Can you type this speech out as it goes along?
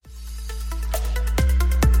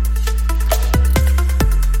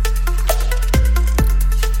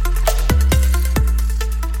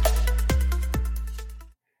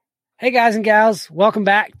Hey guys and gals, welcome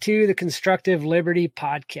back to the Constructive Liberty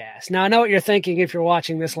Podcast. Now I know what you're thinking if you're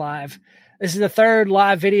watching this live. This is the third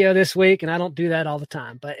live video this week, and I don't do that all the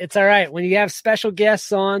time, but it's all right. When you have special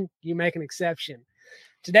guests on, you make an exception.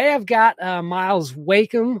 Today I've got Myles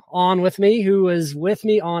Wakeham on with me, who was with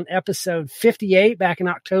me on episode 58 back in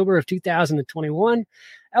October of 2021.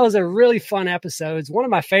 That was a really fun episode. It's one of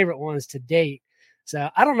my favorite ones to date. So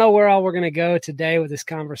I don't know where all we're going to go today with this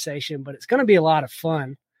conversation, but it's going to be a lot of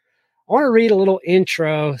fun. I want to read a little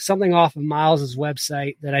intro, something off of Myles'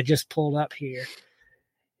 website that I just pulled up here.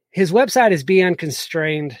 His website is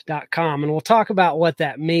unconstrained.com, and we'll talk about what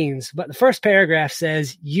that means. But the first paragraph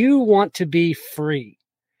says, you want to be free.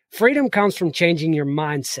 Freedom comes from changing your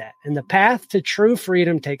mindset, and the path to true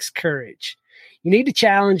freedom takes courage. You need to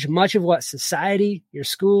challenge much of what society, your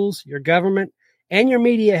schools, your government, and your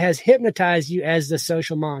media has hypnotized you as the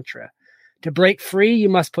social mantra. To break free, you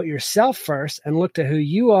must put yourself first and look to who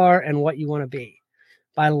you are and what you want to be.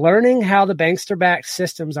 By learning how the bankster-backed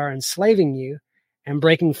systems are enslaving you and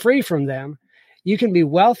breaking free from them, you can be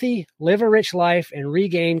wealthy, live a rich life, and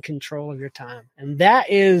regain control of your time. And that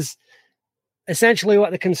is essentially what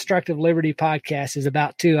the Constructive Liberty Podcast is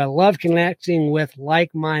about, too. I love connecting with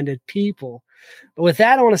like-minded people. But with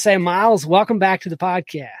that, I want to say, Myles, welcome back to the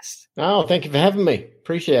podcast. Oh, thank you for having me.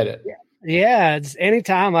 Appreciate it. Yeah, it's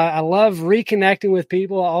anytime. I love reconnecting with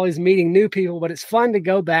people, always meeting new people, but it's fun to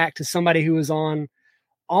go back to somebody who was on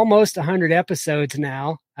almost 100 episodes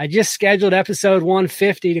now. I just scheduled episode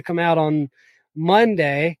 150 to come out on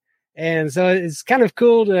Monday, and so it's kind of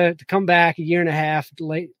cool to come back a year and a half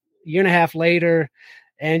later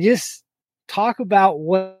and just talk about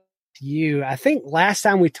what you. I think last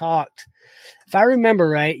time we talked, if I remember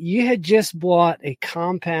right, you had just bought a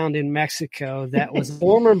compound in Mexico that was a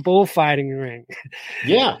former bullfighting ring.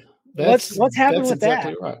 Yeah. What's happened with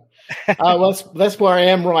exactly that? Right. That's where I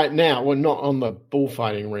am right now. We're not on the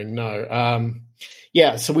bullfighting ring, no.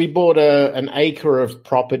 So we bought an acre of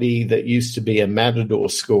property that used to be a matador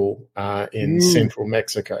school in central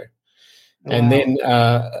Mexico. Wow. And then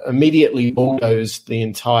immediately bulldozed the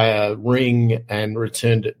entire ring and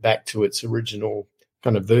returned it back to its original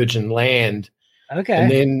kind of virgin land. Okay.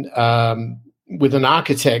 And then with an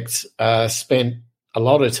architect, spent a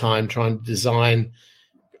lot of time trying to design,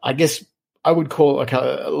 I guess I would call it like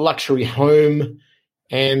a luxury home.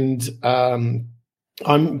 And I'm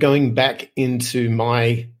going back into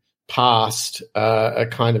my past, a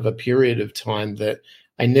kind of a period of time that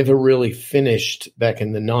I never really finished back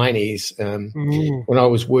in the 90s when I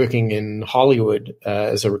was working in Hollywood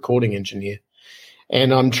as a recording engineer.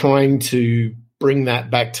 And I'm trying to bring that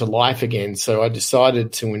back to life again. So I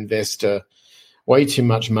decided to invest way too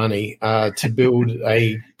much money to build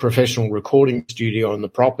a professional recording studio on the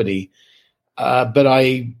property. But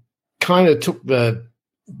I kind of took the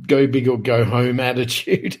go big or go home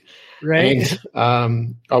attitude. Right.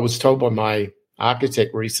 And I was told by my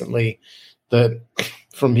architect recently that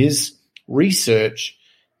from his research,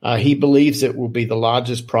 he believes it will be the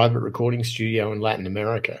largest private recording studio in Latin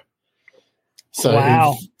America. So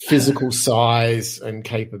wow. Physical size and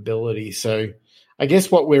capability. So I guess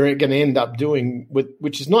what we're going to end up doing,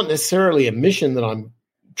 which is not necessarily a mission that I'm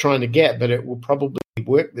trying to get, but it will probably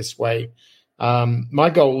work this way. My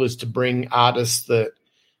goal is to bring artists that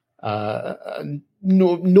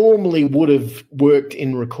normally would have worked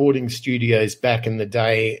in recording studios back in the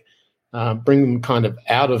day, bring them kind of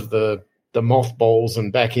out of the mothballs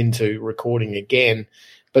and back into recording again.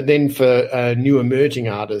 But then for new emerging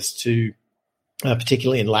artists to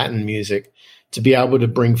particularly in Latin music, to be able to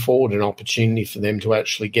bring forward an opportunity for them to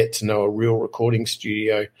actually get to know a real recording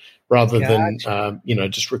studio rather than,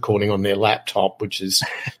 just recording on their laptop, which is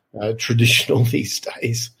traditional these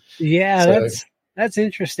days. Yeah, so, that's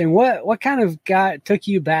interesting. What kind of took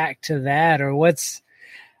you back to that, or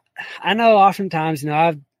I know oftentimes,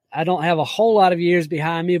 I don't have a whole lot of years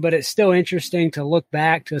behind me, but it's still interesting to look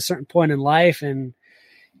back to a certain point in life and,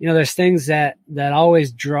 there's things that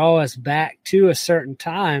always draw us back to a certain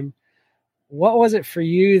time. What was it for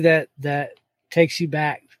you that takes you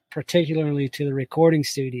back particularly to the recording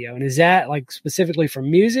studio? And is that like specifically for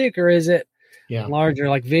music, or is it larger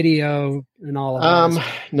like video and all of that?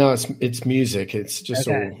 No, it's music. It's just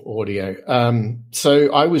all audio.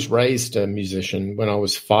 So I was raised a musician. When I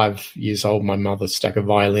was 5 years old, my mother stuck a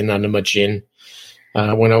violin under my chin.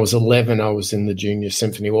 When I was 11, I was in the Junior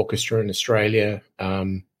Symphony Orchestra in Australia.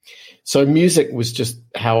 So music was just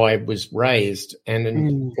how I was raised.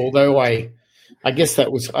 And although I guess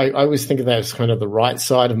that was, I always think of that as kind of the right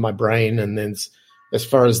side of my brain. And then as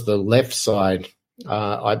far as the left side,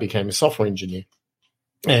 I became a software engineer.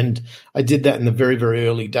 And I did that in the very, very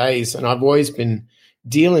early days. And I've always been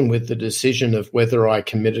dealing with the decision of whether I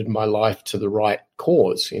committed my life to the right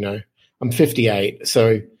cause. I'm 58,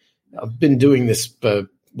 so I've been doing this for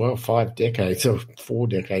 5 decades or 4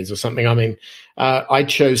 decades or something. I mean, I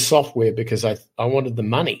chose software because I wanted the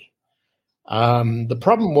money. The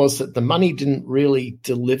problem was that the money didn't really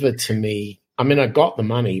deliver to me. I mean, I got the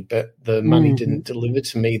money, but the money didn't deliver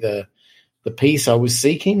to me the peace I was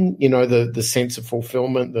seeking, the sense of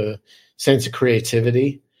fulfillment, the sense of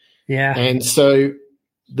creativity. Yeah. And so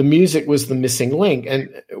the music was the missing link. And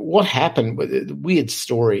what happened, weird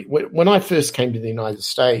story, when I first came to the United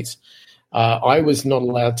States, I was not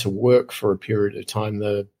allowed to work for a period of time.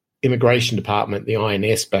 The immigration department, the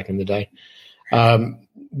INS back in the day,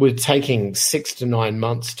 were taking 6 to 9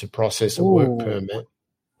 months to process a work permit.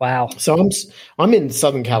 Wow. So I'm in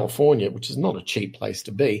Southern California, which is not a cheap place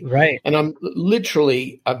to be. Right. And I'm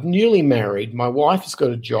newly married. My wife has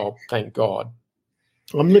got a job, thank God.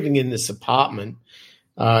 I'm living in this apartment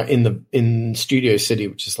in Studio City,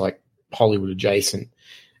 which is like Hollywood adjacent.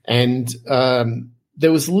 And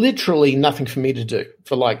there was literally nothing for me to do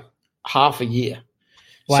for like half a year.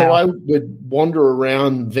 Wow. So I would wander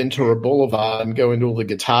around Ventura Boulevard and go into all the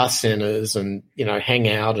guitar centers and, hang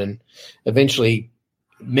out, and eventually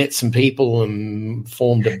met some people and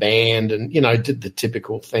formed a band and, did the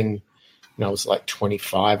typical thing. I was like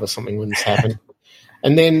 25 or something when this happened.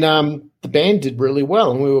 And then the band did really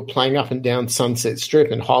well, and we were playing up and down Sunset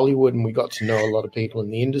Strip in Hollywood, and we got to know a lot of people in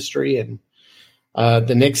the industry. And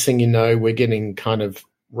the next thing you know, we're getting kind of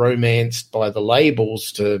romanced by the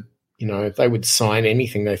labels to, if they would sign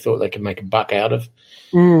anything they thought they could make a buck out of.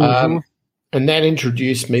 Mm-hmm. And that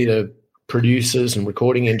introduced me to producers and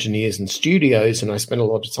recording engineers and studios, and I spent a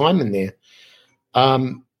lot of time in there.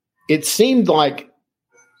 It seemed like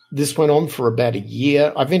this went on for about a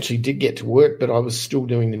year. I eventually did get to work, but I was still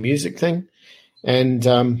doing the music thing. And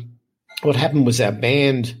what happened was our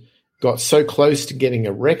band got so close to getting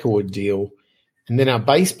a record deal, and then our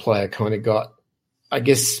bass player kind of got, I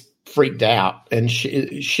guess, freaked out. And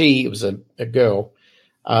she was a girl.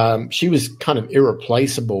 She was kind of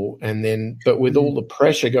irreplaceable. And then, but with all the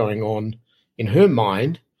pressure going on in her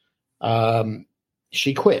mind,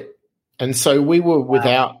 she quit. And so we were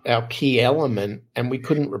without our key element, and we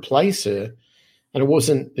couldn't replace her. And it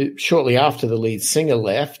wasn't shortly after the lead singer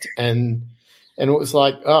left, and it was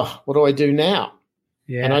like, oh, what do I do now?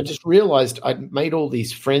 Yeah. And I just realized I'd made all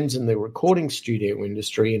these friends in the recording studio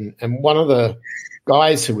industry, and one of the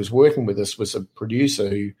guys who was working with us was a producer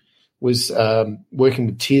who was working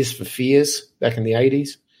with Tears for Fears back in the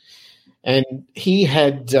 80s. And he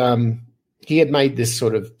had made this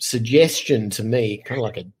sort of suggestion to me, kind of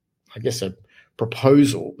like a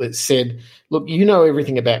proposal that said, look,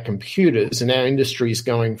 everything about computers, and our industry is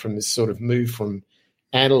going from this sort of move from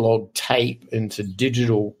analog tape into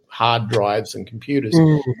digital hard drives and computers.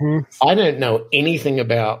 Mm-hmm. I don't know anything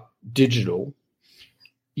about digital.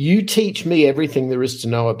 You teach me everything there is to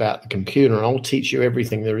know about the computer, and I'll teach you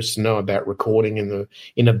everything there is to know about recording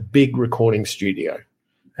in a big recording studio.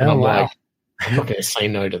 And I'm like, I'm not going to say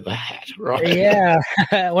no to that, right? Yeah.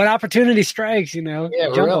 When opportunity strikes, Yeah,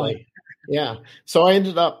 really. Yeah. So I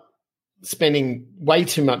ended up spending way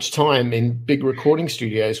too much time in big recording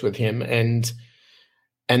studios with him, and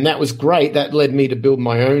that was great. That led me to build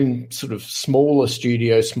my own sort of smaller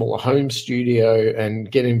home studio, and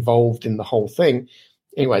get involved in the whole thing.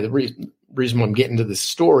 Anyway, the reason I'm getting to this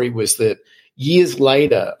story was that years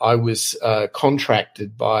later, I was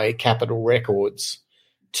contracted by Capitol Records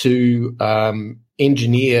to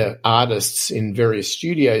engineer artists in various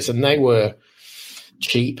studios, and they were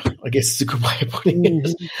cheap, I guess is a good way of putting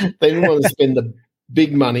it. They didn't want to spend the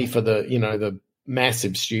big money for the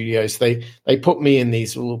massive studios. They put me in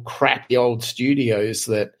these little crappy old studios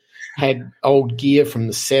that had old gear from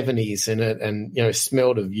the 70s in it, and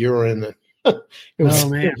smelled of urine. It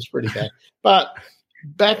was pretty bad. But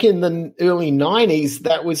back in the early 90s,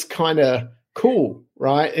 that was kind of cool,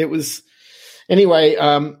 right? It was. Anyway,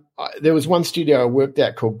 there was one studio I worked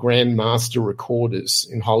at called Grandmaster Recorders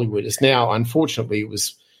in Hollywood. It's now, unfortunately, it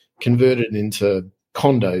was converted into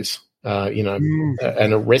condos,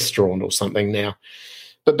 and a restaurant or something now.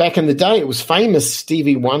 But back in the day, it was famous.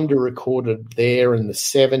 Stevie Wonder recorded there in the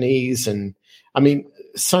 70s. And, I mean,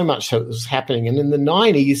 so much was happening. And in the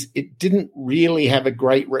 90s, it didn't really have a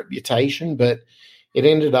great reputation, but it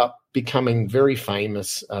ended up becoming very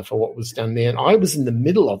famous for what was done there. And I was in the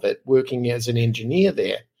middle of it, working as an engineer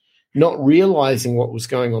there, not realizing what was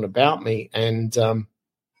going on about me. And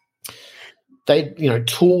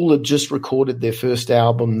Tool had just recorded their first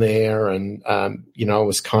album there, and I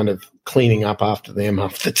was kind of cleaning up after them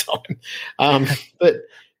half the time. But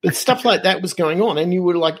But stuff like that was going on, and you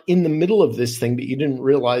were like in the middle of this thing, but you didn't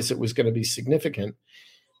realize it was going to be significant.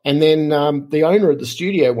 And then the owner of the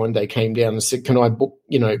studio one day came down and said, "Can I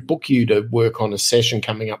book you to work on a session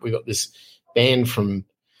coming up? We got this band from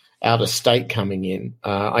out of state coming in.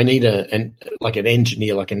 I need an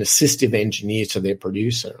engineer, like an assistive engineer to their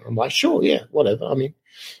producer." I'm like, "Sure, yeah, whatever." I mean,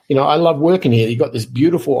 I love working here. You got this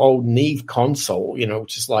beautiful old Neve console,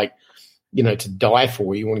 which is like, to die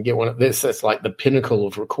for. You want to get one of this. That's like the pinnacle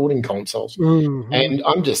of recording consoles. Mm-hmm. And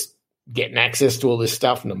I'm just getting access to all this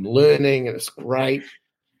stuff, and I'm learning, and it's great.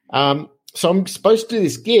 So I'm supposed to do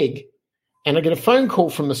this gig, and I get a phone call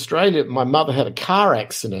from Australia. My mother had a car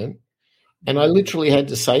accident, and I literally had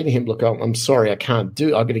to say to him, "Look, I'm sorry, I can't do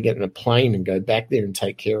it. I've got to get in a plane and go back there and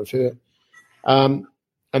take care of her."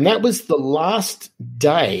 And that was the last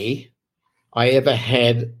day I ever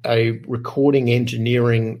had a recording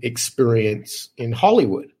engineering experience in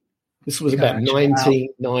Hollywood. This was about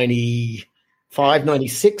 1995,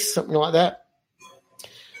 96, something like that.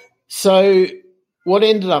 So what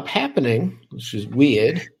ended up happening, which is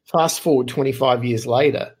weird, fast forward 25 years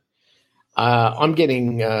later, I'm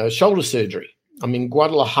getting shoulder surgery. I'm in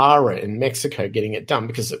Guadalajara in Mexico getting it done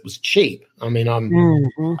because it was cheap. I mean, I don't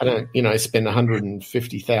spend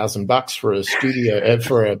 $150,000 for a studio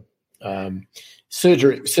for a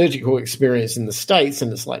surgical experience in the States,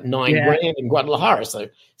 and it's like $9,000 in Guadalajara. So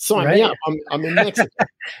sign me up. I'm in Mexico.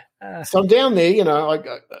 So I'm down there. I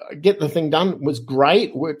get the thing done. It was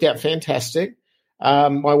great. Worked out fantastic.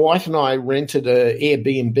 My wife and I rented an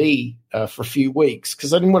Airbnb for a few weeks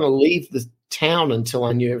because I didn't want to leave the town until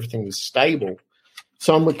I knew everything was stable.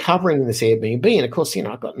 So I'm recovering in this Airbnb, and of course,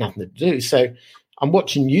 I've got nothing to do. So I'm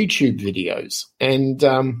watching YouTube videos, and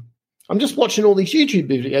I'm just watching all these YouTube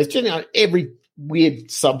videos, every weird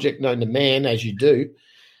subject known to man, as you do.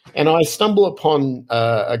 And I stumble upon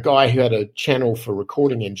a guy who had a channel for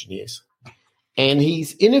recording engineers. And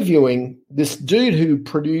he's interviewing this dude who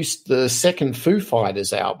produced the second Foo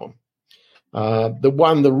Fighters album,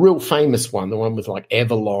 the real famous one, the one with like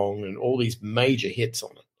Everlong and all these major hits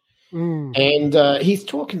on it. And he's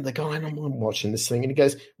talking to the guy, and I'm watching this thing, and he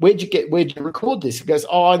goes, where'd you record this? He goes,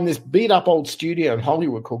 in this beat up old studio in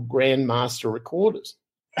Hollywood called Grandmaster Recorders.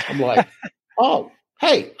 I'm like, oh,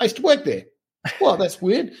 hey, I used to work there. Well, that's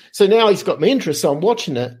weird. So now he's got my interest, so I'm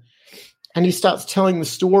watching it, and he starts telling the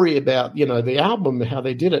story about, the album and how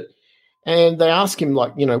they did it. And they ask him,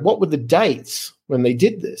 like, what were the dates when they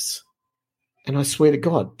did this? And I swear to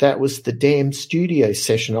God, that was the damn studio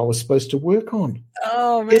session I was supposed to work on.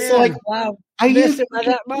 Oh, man. It's like, wow. I missed it by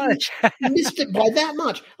that much. Missed it by that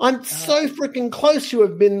much. I'm so freaking close to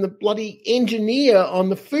have been the bloody engineer on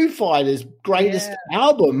the Foo Fighters' greatest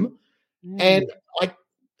album. And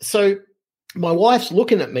so my wife's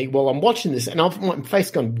looking at me while I'm watching this, and my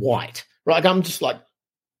face gone white, right? I'm just like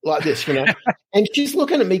this, and she's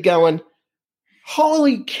looking at me going,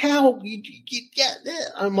 holy cow, you get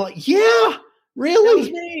that? I'm like, yeah. Really? That was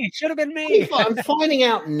me. Should have been me. I'm finding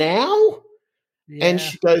out now. Yeah, and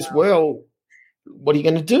she goes, well, what are you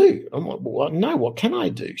going to do? I'm like, well, no, what can I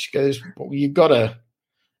do? She goes, well, you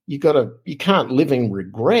can't live in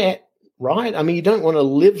regret, right? I mean, you don't want to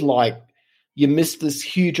live like you missed this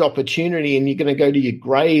huge opportunity and you're going to go to your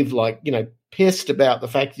grave, like, pissed about the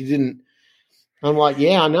fact you didn't. I'm like,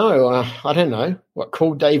 yeah, I know. I don't know. What,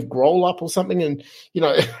 call Dave Grohl up or something? And,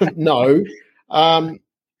 no.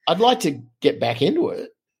 I'd like to get back into it.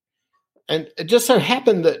 And it just so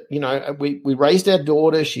happened that, we raised our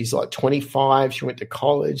daughter. She's like 25. She went to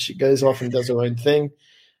college. She goes off and does her own thing.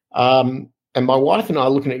 And my wife and I are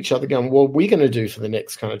looking at each other going, what are we going to do for the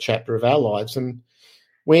next kind of chapter of our lives? And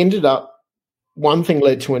we ended up, one thing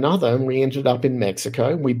led to another, and we ended up in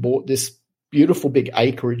Mexico. We bought this beautiful big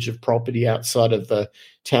acreage of property outside of the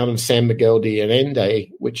town of San Miguel de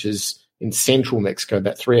Allende, which is in central Mexico,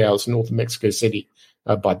 about 3 hours north of Mexico City.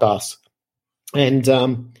 By bus.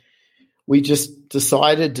 And we just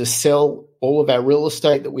decided to sell all of our real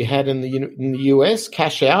estate that we had in the US,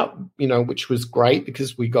 cash out, which was great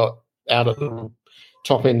because we got out at the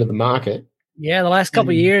top end of the market. Yeah, the last couple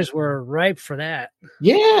of years were ripe for that.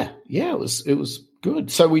 Yeah, it was good.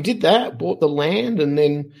 So we did that, bought the land, and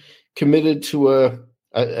then committed to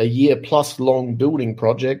a year plus long building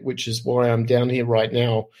project, which is why I'm down here right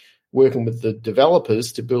now, working with the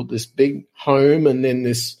developers to build this big home and then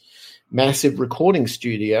this massive recording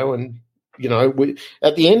studio. And,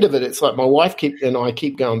 at the end of it, it's like my wife and I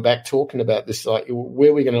keep going back talking about this, like,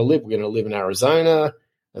 where are we going to live? We're going to live in Arizona.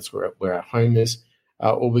 That's where our home is.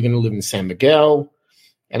 Or we're going to live in San Miguel.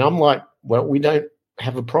 And I'm like, well, we don't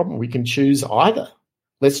have a problem. We can choose either.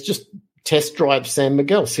 Let's just test drive San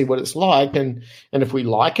Miguel, see what it's like. And if we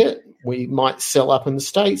like it, we might sell up in the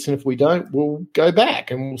States, and if we don't, we'll go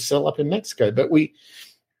back and we'll sell up in Mexico. But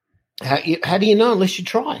how do you know unless you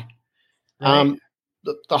try? Right.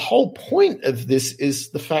 The whole point of this is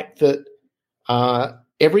the fact that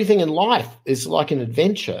everything in life is like an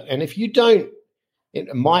adventure. And if you don't,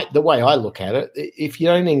 the way I look at it, if you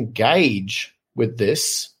don't engage with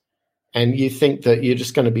this and you think that you're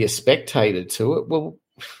just going to be a spectator to it, well,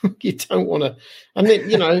 you don't want to. And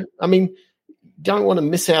then, don't want to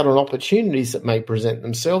miss out on opportunities that may present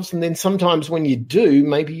themselves. And then sometimes when you do,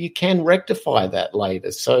 maybe you can rectify that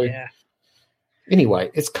later. So anyway,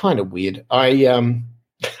 it's kind of weird.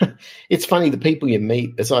 It's funny, the people you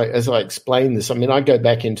meet as I explain this. I mean, I go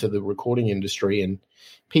back into the recording industry, and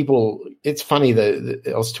people, it's funny that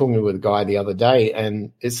I was talking with a guy the other day,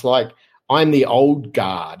 and it's like, I'm the old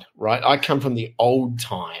guard, right? I come from the old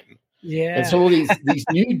time. Yeah. And so all these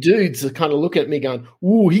new dudes are kind of look at me going,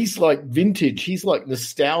 ooh, he's like vintage. He's like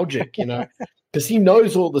nostalgic, because he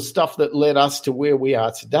knows all the stuff that led us to where we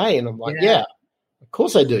are today. And I'm like, yeah, of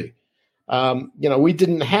course I do. We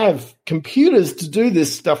didn't have computers to do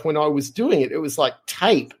this stuff when I was doing it. It was like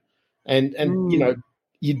tape and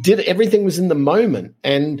you did, everything was in the moment.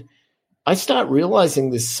 And I start realizing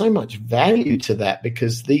there's so much value to that,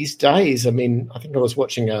 because these days, I think I was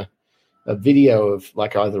watching a video of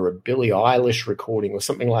like either a Billie Eilish recording or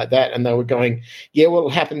something like that. And they were going,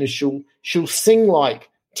 what'll happen is she'll sing like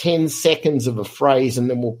 10 seconds of a phrase, and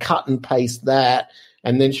then we'll cut and paste that.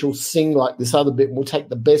 And then she'll sing like this other bit, and we'll take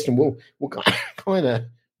the best and we'll kind of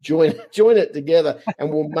join it together,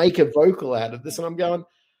 and we'll make a vocal out of this. And I'm going,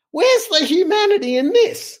 where's the humanity in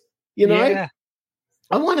this?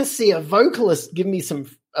 I want to see a vocalist give me some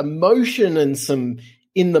emotion and some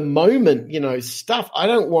in the moment, stuff.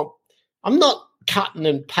 I'm not cutting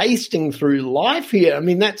and pasting through life here. I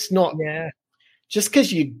mean, that's not just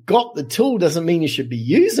because you got the tool doesn't mean you should be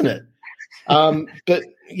using it. But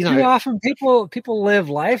too often people live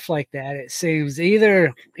life like that. It seems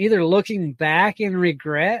either looking back in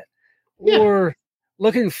regret or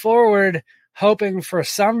looking forward, hoping for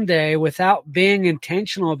someday without being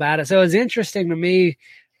intentional about it. So it's interesting to me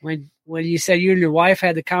when you said you and your wife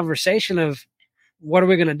had the conversation of, what are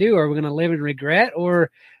we going to do? Are we going to live in regret,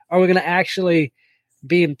 or are we going to actually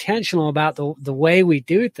be intentional about the way we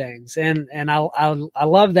do things? And I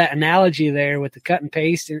love that analogy there with the cut and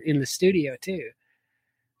paste in the studio too.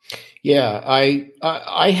 Yeah,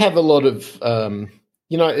 I have a lot of,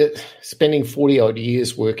 spending 40 odd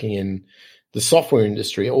years working in the software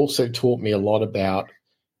industry also taught me a lot about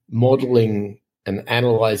modeling and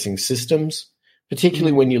analyzing systems,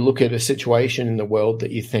 particularly when you look at a situation in the world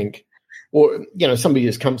that you think, or, somebody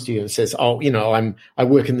just comes to you and says, oh, I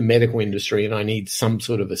work in the medical industry and I need some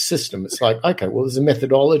sort of a system. It's like, okay, well, there's a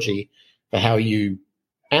methodology for how you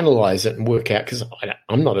analyze it and work out, because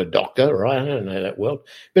I'm not a doctor, right? I don't know that world,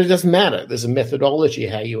 but it doesn't matter. There's a methodology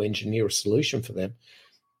how you engineer a solution for them.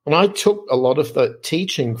 And I took a lot of the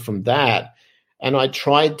teaching from that, and I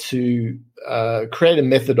tried to create a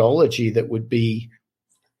methodology that would be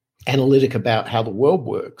analytic about how the world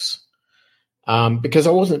works, because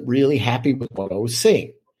I wasn't really happy with what I was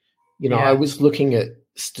seeing. I was looking at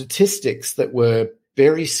statistics that were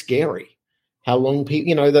very scary. How long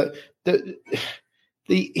people,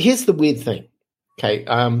 here's the weird thing. Okay.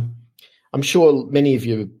 I'm sure many of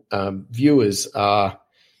your viewers are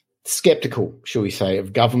skeptical, shall we say,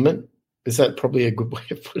 of government. Is that probably a good way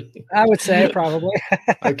of putting it? I would say probably.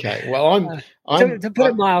 Okay. Well, I'm to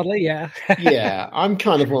put it mildly, yeah. Yeah. I'm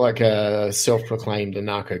kind of like a self-proclaimed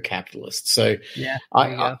anarcho-capitalist. So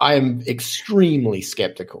I am extremely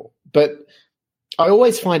skeptical, but I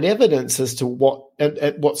always find evidence as to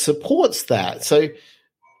what supports that. So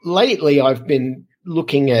lately I've been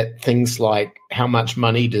looking at things like, how much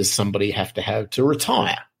money does somebody have to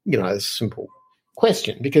retire? A simple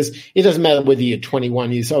question, because it doesn't matter whether you're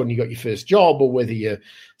 21 years old and you got your first job, or whether you're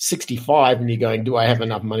 65 and you're going, do I have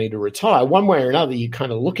enough money to retire? One way or another, you're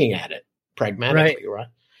kind of looking at it pragmatically, right?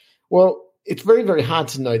 Well, it's very, very hard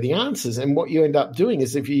to know the answers. And what you end up doing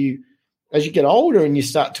is, as you get older and you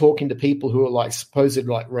start talking to people who are like supposed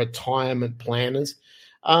like retirement planners,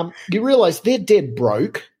 you realize they're dead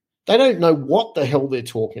broke. They don't know what the hell they're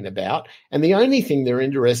talking about. And the only thing they're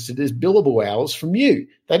interested in is billable hours from you.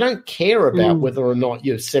 They don't care about whether or not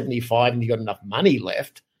you're 75 and you got enough money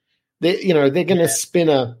left. They're going to spin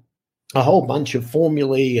a whole bunch of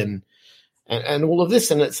formulae and all of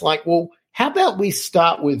this. And it's like, well, how about we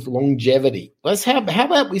start with longevity? How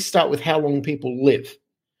about we start with how long people live?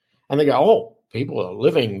 And they go, oh, people are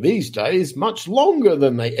living these days much longer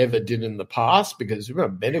than they ever did in the past because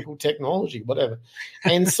of medical technology, whatever.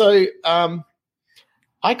 And so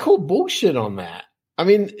I call bullshit on that. I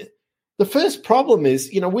mean, the first problem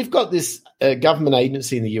is, we've got this government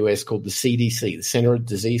agency in the US called the CDC, the Center of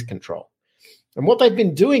Disease Control. And what they've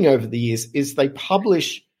been doing over the years is they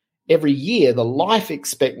publish every year the life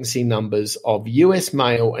expectancy numbers of US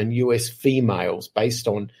male and US females based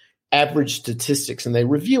on average statistics, and they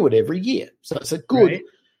review it every year. So it's a good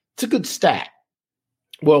stat.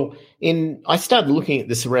 Well, I started looking at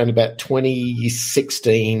this around about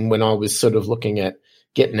 2016 when I was sort of looking at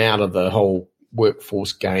getting out of the whole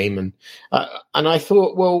workforce game, and I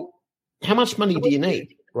thought, well, how much money do you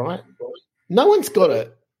need, right? No one's got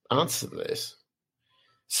to answer this.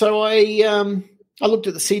 So I looked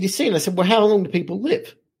at the CDC and I said, well, how long do people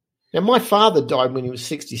live? Now, my father died when he was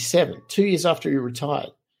 67, 2 years after he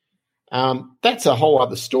retired. That's a whole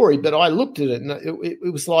other story, but I looked at it and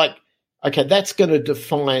it was like, okay, that's going to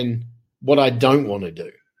define what I don't want to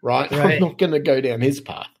do, right? I'm not going to go down his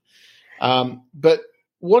path. But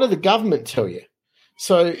what did the government tell you?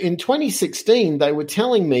 So in 2016, they were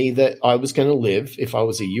telling me that I was going to live, if I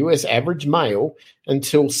was a US average male,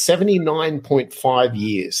 until 79.5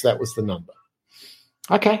 years. That was the number.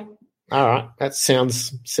 Okay. All right. That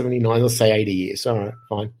sounds 79. Let's say 80 years. All right,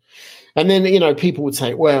 fine. And then, people would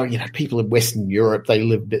say, well, people in Western Europe, they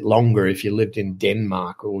live a bit longer if you lived in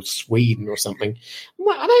Denmark or Sweden or something.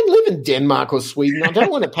 Well, I don't live in Denmark or Sweden. I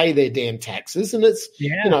don't want to pay their damn taxes. And it's,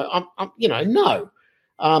 no.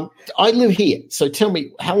 I live here. So tell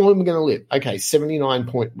me, how long am I going to live? Okay, 79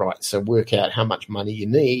 point, right. So work out how much money you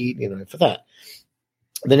need, for that.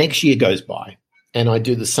 The next year goes by and I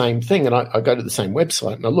do the same thing. And I go to the same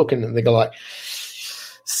website and I look and they go like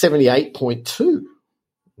 78.2.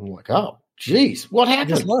 I'm like, oh, geez, what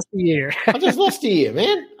happened? I just lost a year. I just lost a year,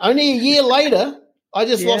 man. Only a year later, I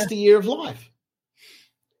just lost a year of life.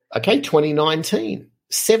 Okay, 2019,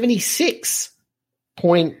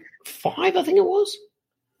 76.5, I think it was.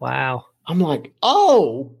 Wow. I'm like,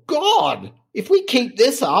 oh, God, if we keep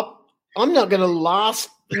this up, I'm not going to last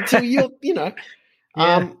until it'd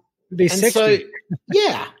be 60.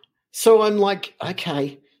 So I'm like,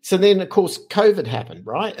 okay. So then, of course, COVID happened,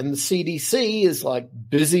 right? And the CDC is like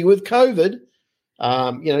busy with COVID,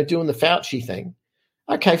 doing the Fauci thing.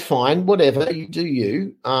 Okay, fine, whatever, you do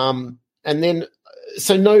you. And then,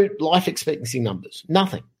 so no life expectancy numbers,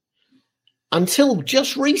 nothing. Until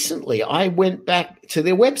just recently, I went back to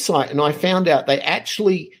their website and I found out they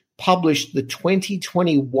actually published the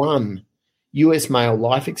 2021 US male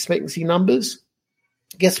life expectancy numbers.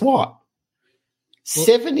 Guess what?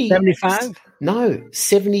 75? No,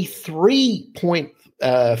 73.5,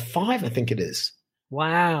 I think it is.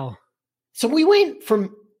 Wow. So we went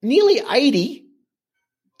from nearly 80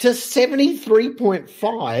 to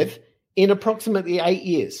 73.5 in approximately 8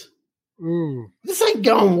 years. This ain't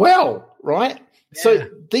going well, right? Yeah. So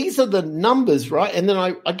these are the numbers, right? And then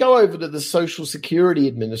I go over to the Social Security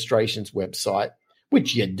Administration's website,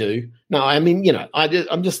 which you do. No, I mean,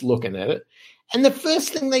 I'm just looking at it. And the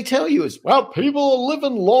first thing they tell you is, well, people are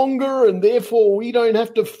living longer and therefore we don't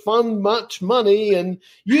have to fund much money and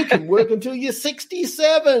you can work until you're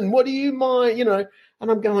 67. What do you mind, And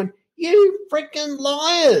I'm going, you freaking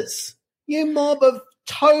liars. You mob of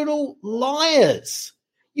total liars.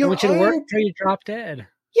 I want you to work until you drop dead.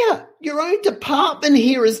 Yeah, your own department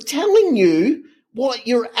here is telling you what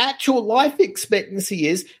your actual life expectancy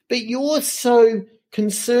is, but you're so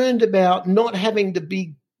concerned about not having to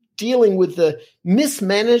be dealing with the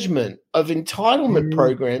mismanagement of entitlement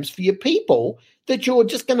programs for your people that you're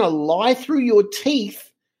just going to lie through your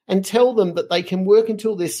teeth and tell them that they can work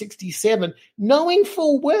until they're 67, knowing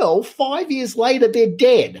full well 5 years later they're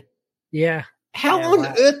dead. Yeah. How on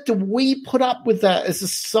earth do we put up with that as a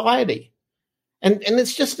society? And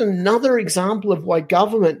it's just another example of why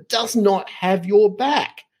government does not have your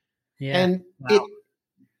back. Yeah. And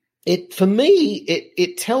it for me,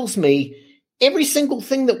 it tells me every single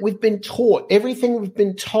thing that we've been taught, everything we've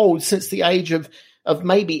been told since the age of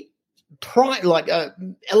maybe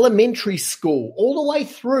elementary school all the way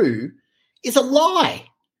through is a lie.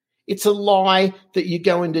 It's a lie that you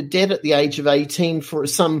go into debt at the age of 18 for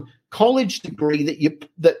some college degree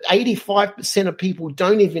that 85% of people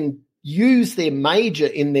don't even use their major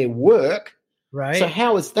in their work. Right. So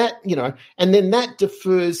how is that, and then that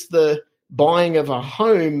defers the buying of a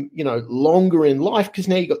home, longer in life because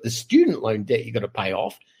now you've got the student loan debt you've got to pay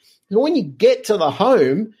off. And when you get to the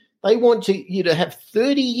home, they want you to have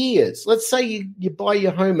 30 years. Let's say you buy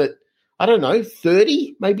your home at,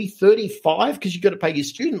 30, maybe 35 because you've got to pay your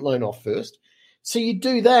student loan off first. So you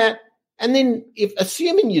do that. And then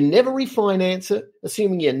assuming you never refinance it,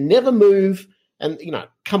 assuming you never move, and,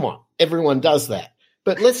 come on, everyone does that.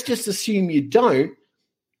 But let's just assume you don't.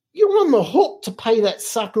 You're on the hook to pay that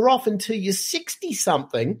sucker off until you're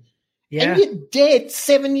 60-something, Yeah. And you're dead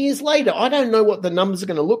 7 years later. I don't know what the numbers are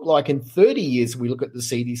going to look like in 30 years. We look at the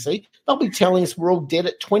CDC. They'll be telling us we're all dead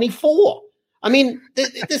at 24. I mean,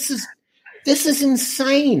 this is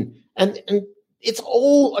insane. And it's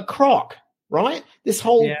all a crock, right? This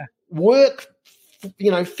whole work,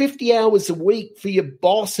 50 hours a week for your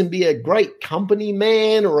boss and be a great company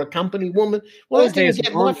man or a company woman. Well, Those days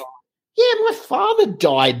are gone. my father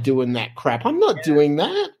died doing that crap. I'm not doing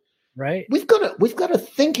that. Right. We've got to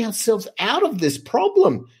think ourselves out of this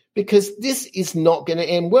problem because this is not going to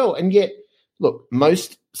end well. And yet, look,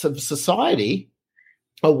 most of society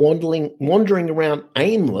are wandering around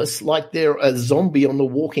aimless like they're a zombie on The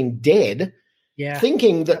Walking Dead,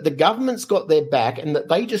 thinking that the government's got their back and that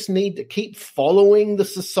they just need to keep following the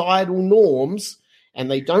societal norms and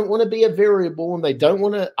they don't want to be a variable and they don't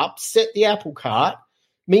want to upset the apple cart.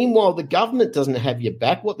 Meanwhile, the government doesn't have your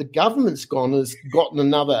back. What the government's gotten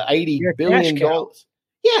another $80 billion.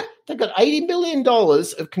 Yeah, they've got $80 billion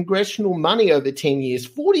of congressional money over 10 years.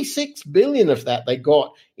 $46 billion of that they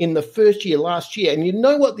got in the first year last year. And you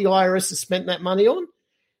know what the IRS has spent that money on?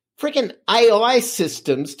 Freaking AI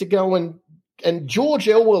systems to go and George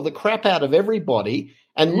Orwell the crap out of everybody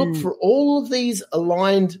and look for all of these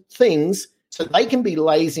aligned things so they can be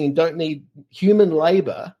lazy and don't need human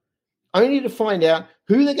labor, only to find out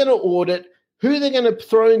who they're going to audit, who they're going to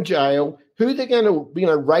throw in jail, who they're going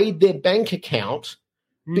to raid their bank account,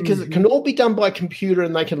 because it can all be done by computer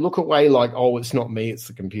and they can look away like, oh, it's not me, it's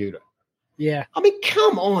the computer. Yeah. I mean,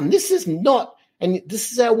 come on, this is not, and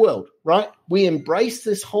this is our world, right? We embrace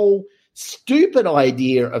this whole stupid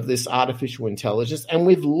idea of this artificial intelligence and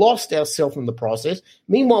we've lost ourselves in the process.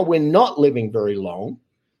 Meanwhile, we're not living very long.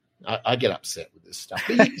 I get upset with this stuff.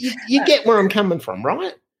 But you get where I'm coming from,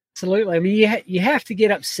 right? Absolutely. I mean, you have to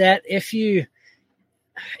get upset if you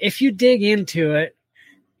dig into it.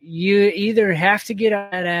 You either have to get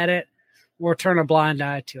at it or turn a blind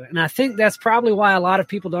eye to it. And I think that's probably why a lot of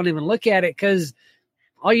people don't even look at it because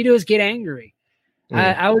all you do is get angry.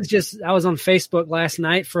 I was on Facebook last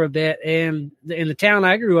night for a bit, and in the town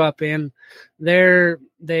I grew up in,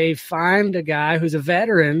 they find a guy who's a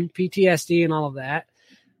veteran, PTSD and all of that,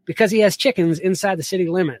 because he has chickens inside the city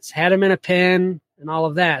limits, had him in a pen and all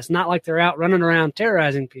of that. It's not like they're out running around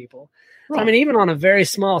terrorizing people. Right. So, I mean, even on a very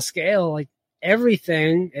small scale, like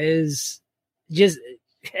everything is just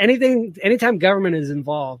anytime government is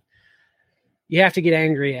involved, you have to get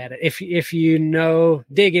angry at it if you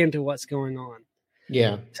dig into what's going on.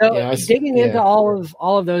 Yeah. So digging into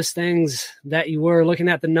all of those things that you were looking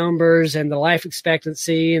at, the numbers and the life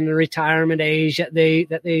expectancy and the retirement age that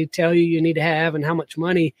they tell you need to have and how much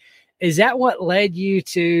money, is that what led you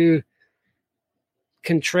to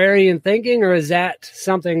contrarian thinking, or is that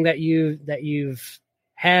something that you've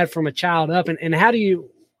had from a child up? And what do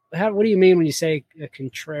you mean when you say a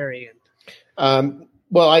contrarian?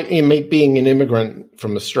 Well, me being an immigrant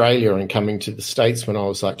from Australia and coming to the States when I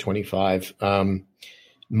was like 25,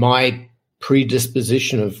 my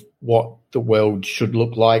predisposition of what the world should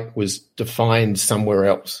look like was defined somewhere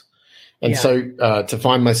else. And so to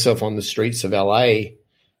find myself on the streets of LA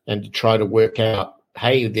and to try to work out,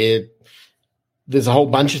 hey, there's a whole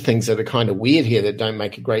bunch of things that are kind of weird here that don't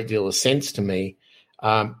make a great deal of sense to me.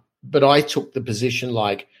 But I took the position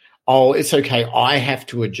like, oh, it's okay, I have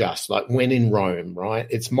to adjust, like when in Rome, right?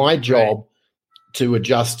 It's my job to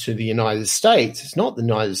adjust to the United States. It's not the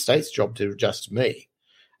United States' job to adjust to me.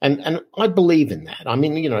 And I believe in that. I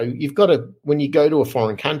mean, you've got to, when you go to a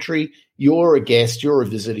foreign country, you're a guest, you're a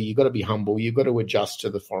visitor, you've got to be humble, you've got to adjust to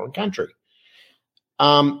the foreign country.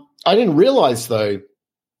 I didn't realize, though,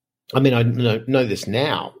 I mean, I know this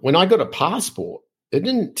now. When I got a passport, it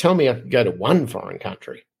didn't tell me I could go to one foreign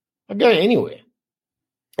country. I'd go anywhere.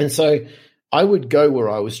 And so I would go where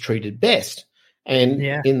I was treated best. And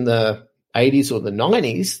in the 80s or the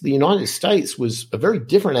 90s, the United States was a very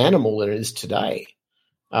different animal than it is today.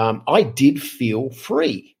 I did feel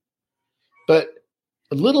free. But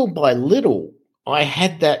little by little, I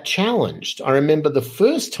had that challenged. I remember the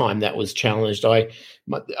first time that was challenged,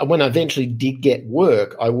 when I eventually did get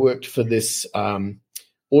work, I worked for this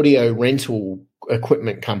audio rental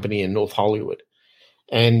equipment company in North Hollywood.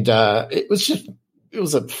 And it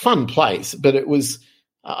was a fun place, but it was,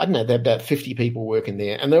 I don't know, there were about 50 people working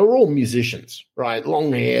there, and they were all musicians, right?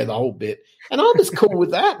 Long hair, the whole bit. And I was cool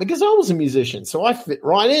with that because I was a musician, so I fit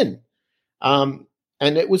right in. And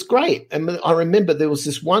it was great. And I remember there was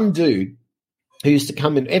this one dude who used to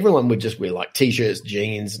come in. Everyone would just wear like T-shirts,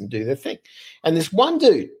 jeans, and do their thing. And this one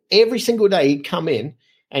dude, every single day he'd come in,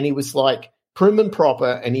 and he was like prim and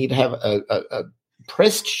proper, and he'd have a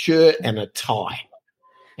pressed shirt and a tie.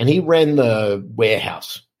 And he ran the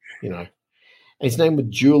warehouse, And his name was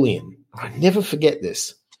Julian. I never forget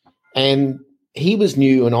this. And he was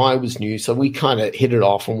new and I was new, so we kind of hit it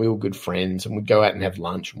off and we were good friends and we'd go out and have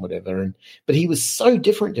lunch and whatever. But he was so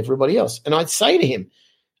different to everybody else. And I'd say to him,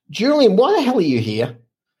 Julian, why the hell are you here?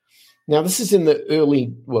 Now, this is in the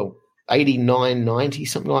early, 89, 90,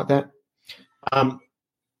 something like that.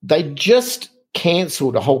 They just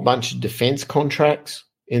canceled a whole bunch of defense contracts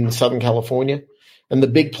in Southern California. And the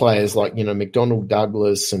big players like, McDonnell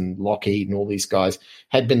Douglas and Lockheed and all these guys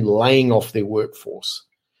had been laying off their workforce.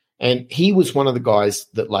 And he was one of the guys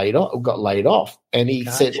that got laid off. And he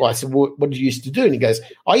said, I said, what did you used to do? And he goes,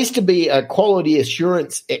 I used to be a quality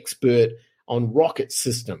assurance expert on rocket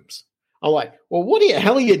systems. I'm like, well, what the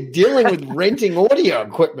hell are you dealing with renting audio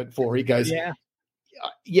equipment for? He goes, yeah.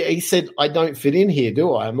 He said, I don't fit in here,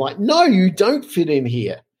 do I? I'm like, no, you don't fit in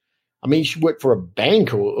here. I mean, you should work for a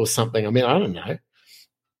bank or something. I mean, I don't know.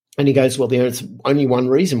 And he goes, well, there's only one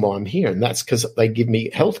reason why I'm here, and that's because they give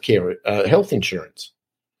me health insurance.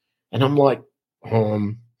 And I'm like,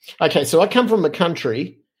 okay, so I come from a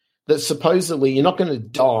country that supposedly you're not going to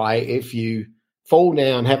die if you fall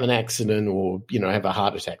down, have an accident, or, have a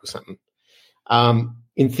heart attack or something,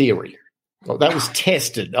 in theory. Well, that was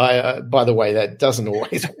tested. By the way, that doesn't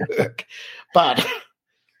always work. But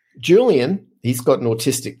Julian, he's got an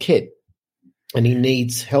autistic kid, and he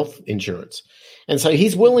needs health insurance. And so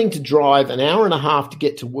he's willing to drive an hour and a half to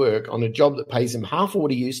get to work on a job that pays him half of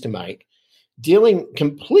what he used to make, dealing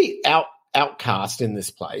complete outcast in this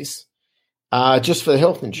place, just for the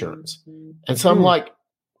health insurance. And so I'm like,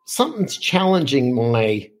 something's challenging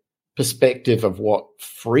my perspective of what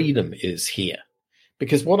freedom is here.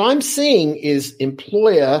 Because what I'm seeing is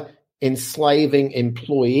employer enslaving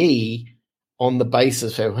employee on the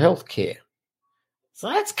basis of health care. So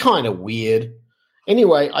that's kind of weird.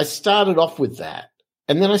 Anyway, I started off with that.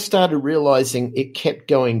 And then I started realizing it kept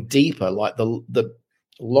going deeper. Like the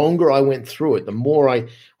longer I went through it, the more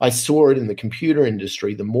I saw it in the computer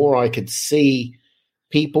industry, the more I could see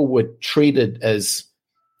people were treated as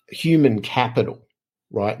human capital,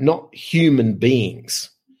 right? Not human beings.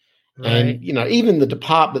 Right. And, even the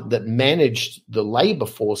department that managed the labor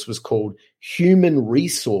force was called Human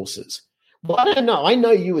Resources. Well, I don't know. I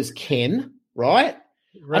know you as Ken, right?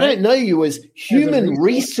 I don't know you as Human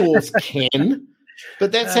Resource Ken,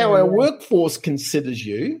 but that's how our workforce considers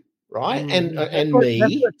you. Right. And me.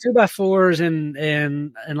 That's what 2x4s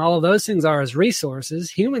and all of those things are, as resources.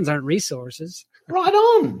 Humans aren't resources. Right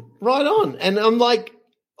on. And I'm like,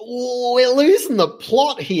 we're losing the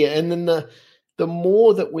plot here. And then the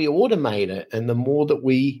more that we automate it and the more that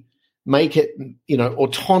we make it,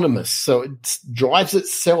 autonomous, so it drives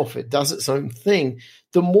itself, it does its own thing,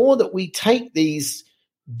 the more that we take these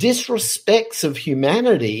disrespects of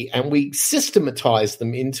humanity and we systematize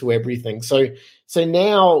them into everything. So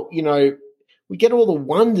now, we get all the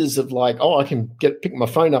wonders of like, oh, I can pick my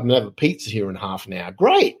phone up and have a pizza here in half an hour.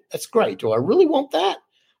 Great. That's great. Do I really want that?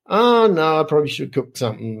 Oh, no, I probably should cook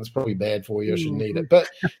something that's probably bad for you. I shouldn't eat it. But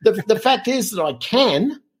the fact is that I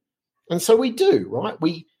can, and so we do, right?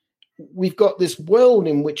 We've got this world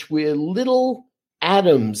in which we're little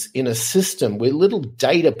atoms in a system. We're little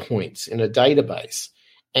data points in a database,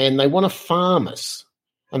 and they want to farm us.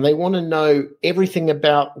 And they want to know everything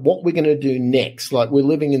about what we're going to do next. Like we're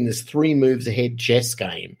living in this 3 moves ahead chess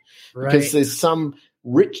game, right? Because there's some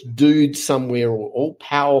rich dude somewhere or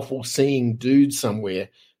all-powerful seeing dude somewhere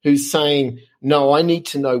who's saying, no, I need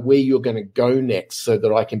to know where you're going to go next so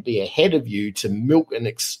that I can be ahead of you to milk and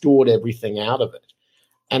extort everything out of it.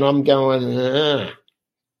 And I'm going,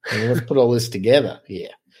 let's put all this together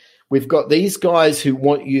here. We've got these guys who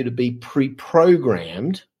want you to be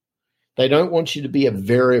pre-programmed. They don't want you to be a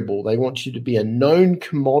variable. They want you to be a known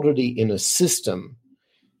commodity in a system.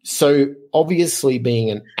 So obviously being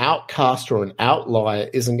an outcast or an outlier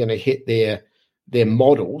isn't going to hit their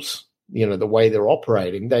models, the way they're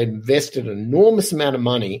operating. They invested an enormous amount of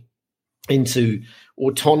money into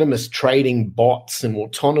autonomous trading bots and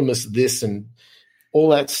autonomous this and all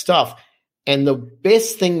that stuff. And the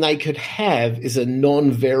best thing they could have is a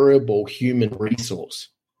non-variable human resource.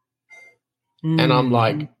 And I'm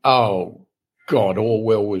like, oh, God,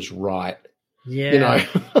 Orwell was right. Yeah.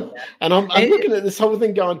 And I'm looking at this whole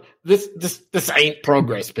thing going, this ain't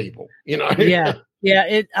progress, people, Yeah.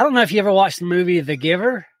 Yeah. I don't know if you ever watched the movie The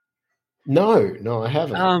Giver. No, I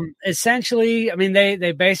haven't. Essentially, I mean,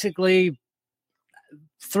 they basically,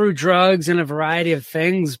 through drugs and a variety of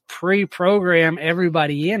things, pre-program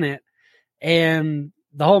everybody in it. And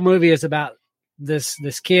the whole movie is about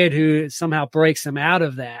this kid who somehow breaks him out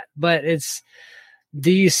of that. But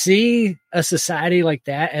do you see a society like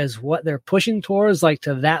that as what they're pushing towards, like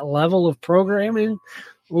to that level of programming,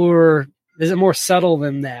 or is it more subtle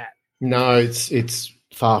than that? No, it's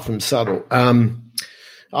far from subtle.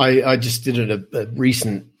 I just did a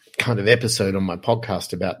recent kind of episode on my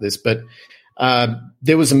podcast about this, but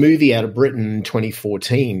there was a movie out of Britain in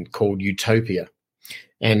 2014 called Utopia,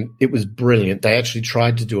 and it was brilliant. They actually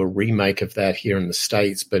tried to do a remake of that here in the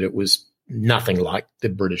States, but it was nothing like the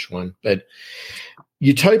British one. But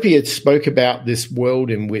Utopia spoke about this world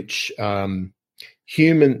in which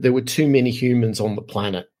there were too many humans on the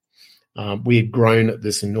planet. We had grown at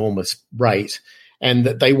this enormous rate, and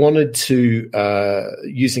that they wanted to,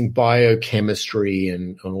 using biochemistry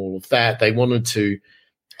and all of that, they wanted to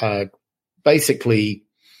basically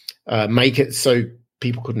make it so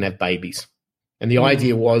people couldn't have babies. And the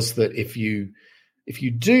idea was that if you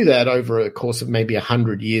do that over a course of maybe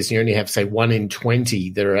 100 years, you only have, say, 1 in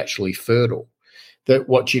 20 that are actually fertile, that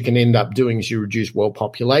what you can end up doing is you reduce world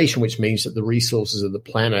population, which means that the resources of the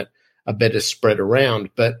planet are better spread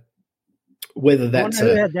around. But whether that's who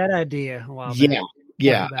had that idea a while back.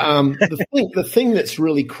 Yeah. The thing that's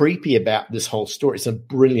really creepy about this whole story, it's a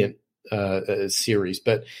brilliant series,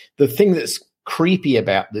 but the thing that's creepy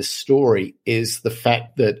about this story is the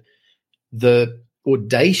fact that the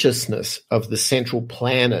audaciousness of the central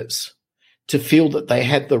planners to feel that they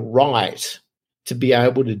had the right to be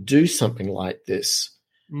able to do something like this.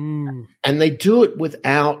 And they do it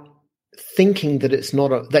without thinking that it's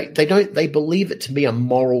not they believe it to be a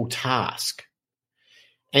moral task.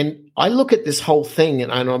 And I look at this whole thing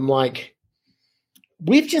and I'm like,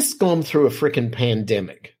 we've just gone through a freaking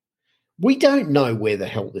pandemic. We don't know where the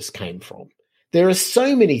hell this came from. There are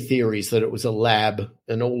so many theories that it was a lab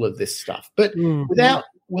and all of this stuff, but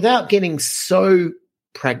without getting so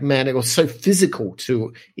pragmatic or so physical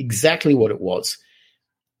to exactly what it was,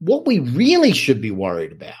 what we really should be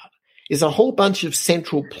worried about is a whole bunch of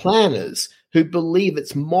central planners who believe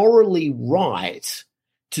it's morally right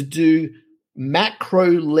to do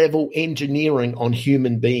macro level engineering on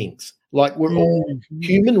human beings. Like we're all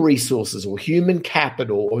human resources or human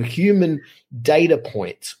capital or human data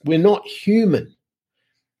points. We're not human.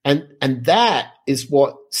 And that is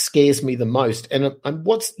what scares me the most. And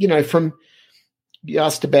what's, from, you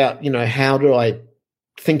asked about, how do I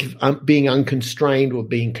think of being unconstrained or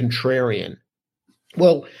being contrarian?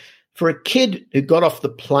 Well, for a kid who got off the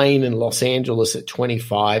plane in Los Angeles at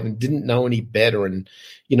 25 and didn't know any better and,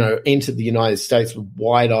 entered the United States with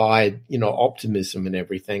wide-eyed, optimism and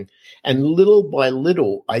everything. And little by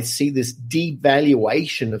little, I see this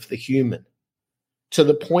devaluation of the human to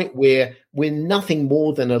the point where we're nothing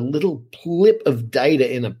more than a little blip of data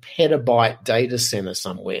in a petabyte data center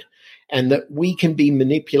somewhere, and that we can be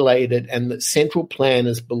manipulated and that central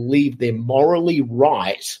planners believe they're morally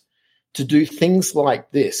right to do things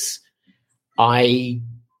like this.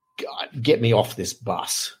 Get me off this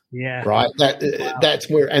bus. Yeah. Right. That's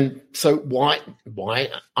where, and so why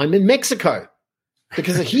I'm in Mexico,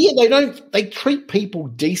 because here they treat people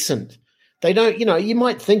decent. They don't, you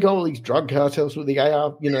might think, these drug cartels with the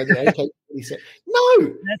AR, the AK-47.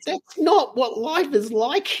 No, that's not what life is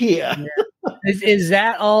like here. Yeah. Is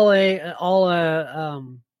that all a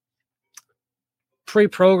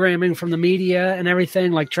pre-programming from the media and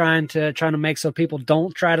everything, like trying to make so people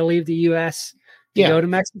don't try to leave the U.S. to go to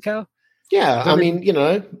Mexico? Yeah,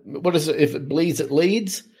 what is it? If it bleeds, it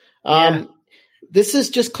leads. This is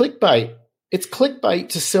just clickbait. It's clickbait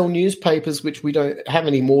to sell newspapers, which we don't have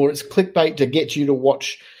anymore. It's clickbait to get you to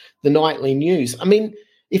watch the nightly news. I mean,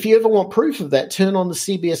 if you ever want proof of that, turn on the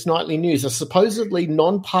CBS Nightly News, a supposedly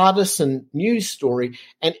nonpartisan news story,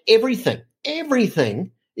 and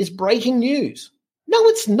everything is breaking news. No,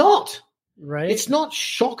 it's not. Right. It's not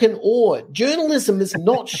shock and awe. Journalism is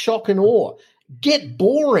not shock and awe. Get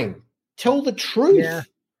boring. Tell the truth. Yeah.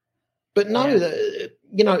 But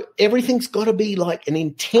no, everything's got to be like an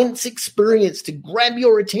intense experience to grab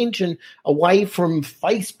your attention away from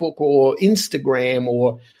Facebook or Instagram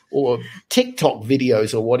or TikTok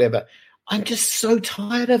videos or whatever. I'm just so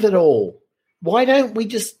tired of it all. Why don't we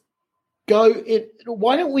just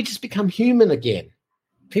why don't we just become human again?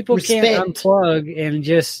 People can't unplug and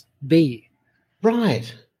just be.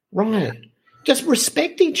 Right. Just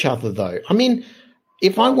respect each other, though. I mean,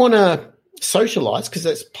 if I want to socialize, because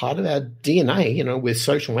that's part of our DNA, we're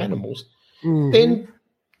social animals, then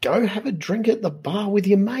go have a drink at the bar with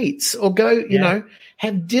your mates, or go,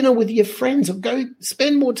 have dinner with your friends, or go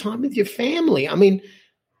spend more time with your family. I mean,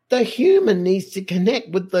 the human needs to connect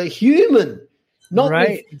with the human, not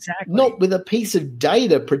with a piece of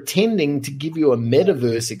data pretending to give you a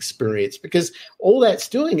metaverse experience, because all that's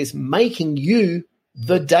doing is making you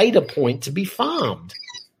the data point to be farmed.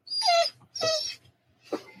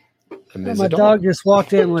 And my dog just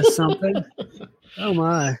walked in with something. Oh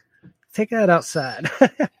my. Take that outside.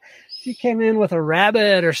 She came in with a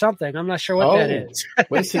rabbit or something. I'm not sure what that is.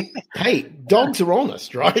 Well, see, hey, dogs are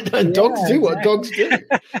honest, right? And dogs do what dogs do.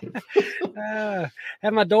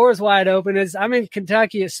 Have my doors wide open. I'm in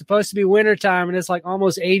Kentucky. It's supposed to be wintertime, and it's like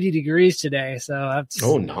almost 80 degrees today. So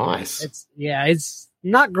nice. It's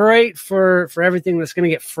not great for everything that's going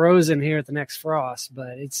to get frozen here at the next frost,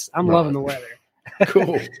 but I'm loving the weather.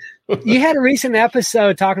 Cool. You had a recent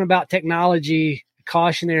episode talking about technology,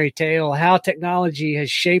 cautionary tale, how technology has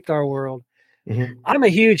shaped our world. Mm-hmm. I'm a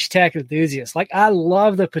huge tech enthusiast. Like, I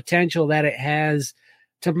love the potential that it has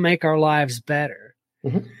to make our lives better.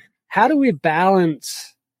 Mm-hmm. How do we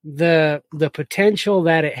balance the potential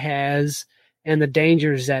that it has and the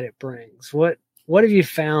dangers that it brings? What have you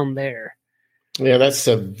found there? Yeah, that's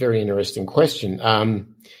a very interesting question. I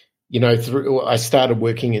started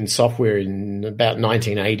working in software in about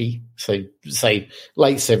 1980, so say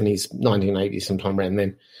late 70s, 1980s, sometime around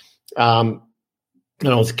then. And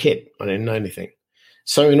I was a kid. I didn't know anything.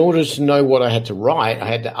 So in order to know what I had to write, I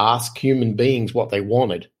had to ask human beings what they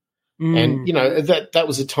wanted. And, that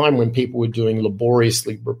was a time when people were doing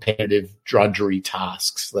laboriously repetitive drudgery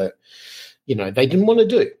tasks that, they didn't want to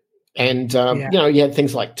do. And, you had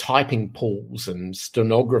things like typing pools and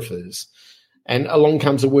stenographers, and along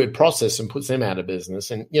comes a word processor and puts them out of business.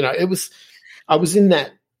 And, I was in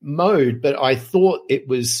that mode, but I thought it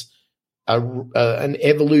was an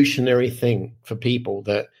evolutionary thing for people,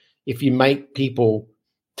 that if you make people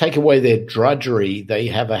take away their drudgery, they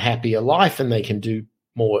have a happier life and they can do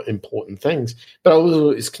more important things. But I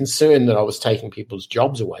was concerned that I was taking people's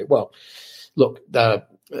jobs away. Well, look,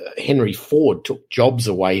 Henry Ford took jobs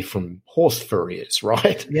away from horse furriers,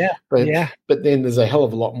 right? Yeah. But then there's a hell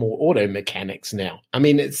of a lot more auto mechanics now. I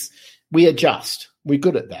mean, we adjust. We're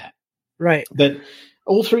good at that. Right. But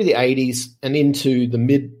all through the 80s and into the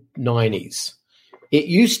mid-90s, it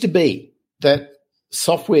used to be that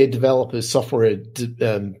software developers, software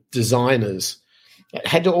designers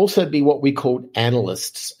had to also be what we called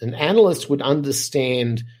analysts. And analysts would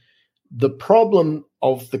understand the problem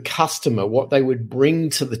of the customer, what they would bring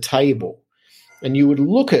to the table. And you would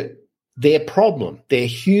look at their problem, their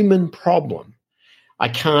human problem. I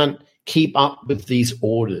can't keep up with these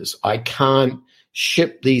orders. I can't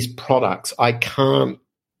ship these products. I can't,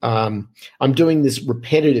 I'm doing this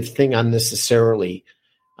repetitive thing unnecessarily.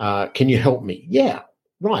 Can you help me? Yeah.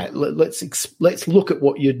 Right. Let's look at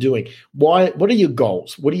what you're doing. What are your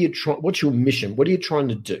goals? What's your mission? What are you trying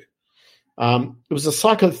to do? It was a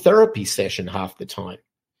psychotherapy session half the time,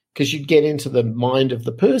 because you'd get into the mind of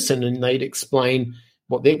the person and they'd explain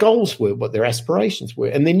what their goals were, what their aspirations were,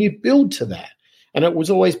 and then you build to that. And it was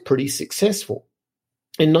always pretty successful.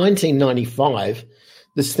 In 1995,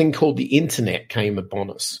 this thing called the internet came upon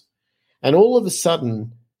us. And all of a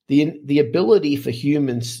sudden, the ability for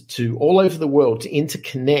humans to all over the world to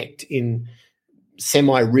interconnect in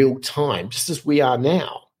semi-real time, just as we are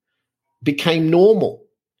now, became normal.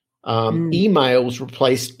 Emails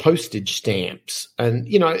replaced postage stamps, and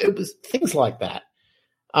it was things like that.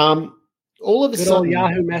 All of a sudden, old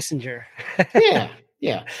Yahoo Messenger.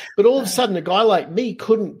 yeah. But all of a sudden, a guy like me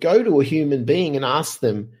couldn't go to a human being and ask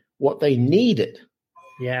them what they needed.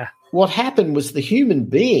 Yeah. What happened was the human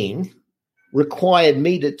being required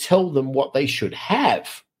me to tell them what they should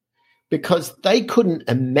have, because they couldn't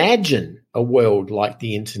imagine a world like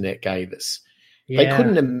the internet gave us. Yeah. They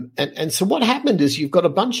couldn't. And so what happened is you've got a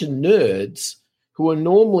bunch of nerds who are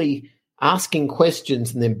normally asking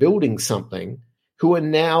questions and then building something, who are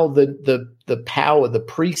now the power, the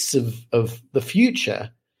priests of the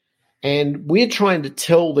future. And we're trying to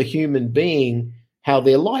tell the human being how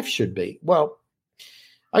their life should be. Well,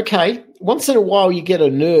 okay, once in a while you get a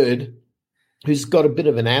nerd who's got a bit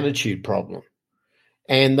of an attitude problem,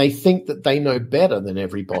 and they think that they know better than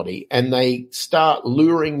everybody, and they start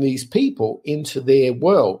luring these people into their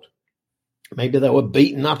world. Maybe they were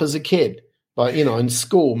beaten up as a kid, but in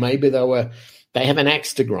school, maybe they have an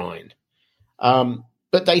axe to grind.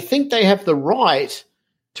 But they think they have the right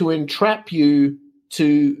to entrap you,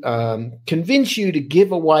 to convince you to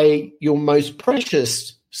give away your most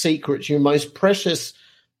precious secrets, your most precious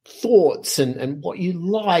thoughts, and what you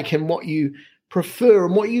like and what you prefer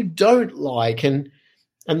and what you don't like, and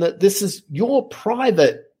that this is your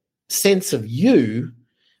private sense of you,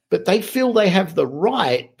 but they feel they have the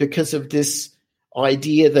right because of this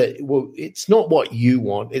idea that, well, it's not what you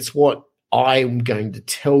want, it's what I'm going to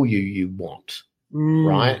tell you want,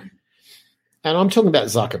 right? And I'm talking about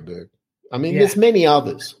Zuckerberg. I mean, there's many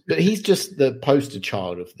others, but he's just the poster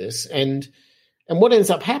child of this. And what ends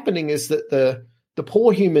up happening is that the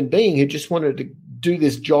poor human being who just wanted to do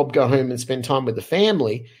this job, go home and spend time with the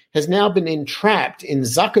family, has now been entrapped in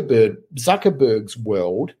Zuckerberg's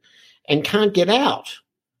world. and can't get out.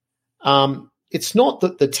 It's not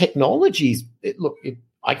that the technologies.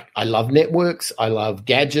 I love networks. I love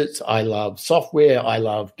gadgets. I love software. I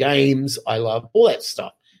love games. I love all that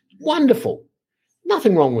stuff. Wonderful.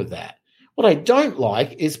 Nothing wrong with that. What I don't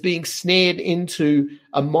like is being snared into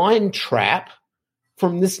a mind trap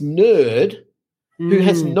from this nerd who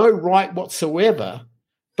has no right whatsoever,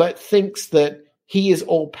 but thinks that he is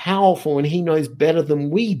all powerful and he knows better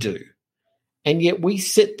than we do. And yet we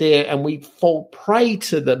sit there and we fall prey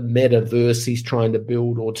to the metaverse he's trying to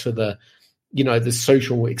build, or to the, the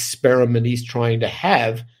social experiment he's trying to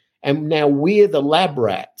have. And now we're the lab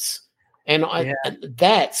rats. And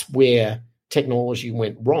that's where technology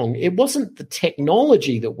went wrong. It wasn't the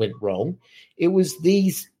technology that went wrong. It was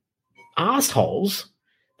these assholes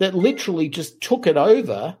that literally just took it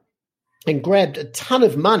over and grabbed a ton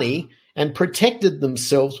of money and protected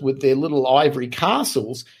themselves with their little ivory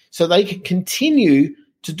castles so they could continue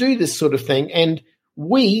to do this sort of thing. And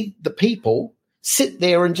we, the people, sit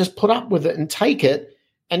there and just put up with it and take it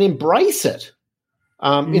and embrace it.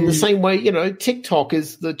 In the same way, TikTok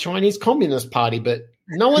is the Chinese Communist Party, but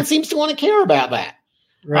no one seems to want to care about that.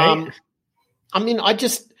 Right.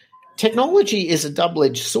 Technology is a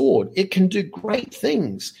double-edged sword. It can do great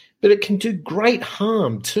things, but it can do great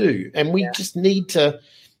harm too. And we just need to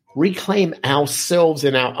reclaim ourselves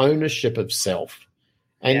and our ownership of self,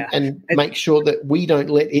 and make sure that we don't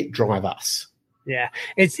let it drive us. Yeah.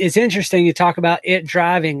 It's interesting you talk about it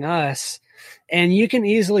driving us, and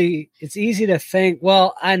it's easy to think,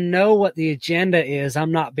 well, I know what the agenda is.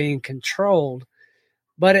 I'm not being controlled,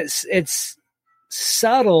 but it's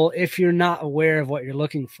subtle if you're not aware of what you're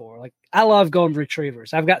looking for. Like, I love golden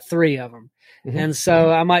retrievers. I've got 3 of them. Mm-hmm. And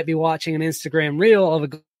so I might be watching an Instagram reel of a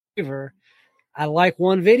golden retriever. I like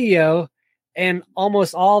one video, and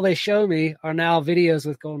almost all they show me are now videos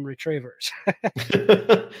with golden retrievers.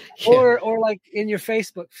 Or like in your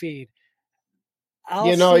Facebook feed.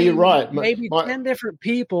 You're right. Maybe 10 different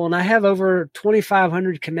people, and I have over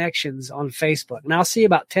 2,500 connections on Facebook. And I'll see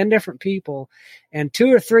about 10 different people, and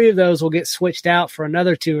 2 or 3 of those will get switched out for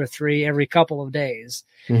another 2 or 3 every couple of days.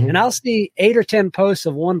 Mm-hmm. And I'll see 8 or 10 posts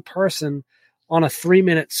of one person on a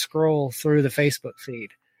 3-minute scroll through the Facebook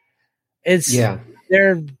feed.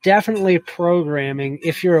 They're definitely programming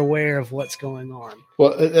if you're aware of what's going on.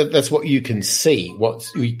 Well, that's what you can see. What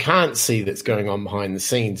you can't see that's going on behind the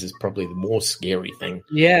scenes is probably the more scary thing.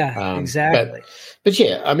 Yeah, exactly. But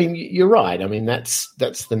you're right. I mean, that's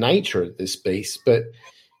the nature of this beast. But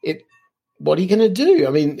what are you going to do?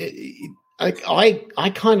 I mean,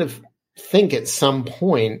 I kind of think at some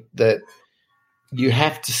point that you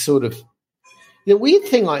have to sort of. Here's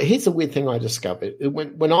the weird thing I discovered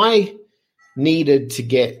when I needed to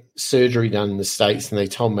get surgery done in the States and they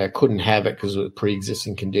told me I couldn't have it because of a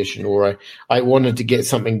pre-existing condition, or I wanted to get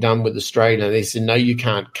something done with Australia and they said, no, you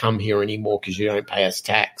can't come here anymore because you don't pay us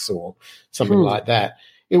tax or something like that.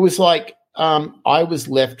 It was like I was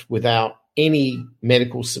left without any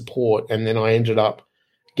medical support, and then I ended up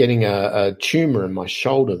getting a tumor in my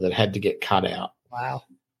shoulder that had to get cut out. Wow.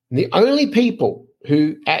 And the only people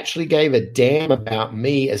who actually gave a damn about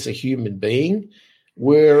me as a human being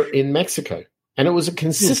were in Mexico. And it was a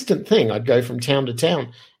consistent thing. I'd go from town to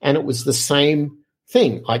town, and it was the same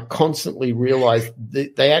thing. I constantly realized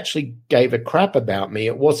that they actually gave a crap about me.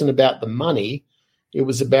 It wasn't about the money. It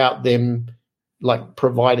was about them, like,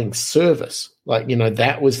 providing service. Like,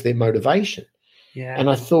 that was their motivation. Yeah. And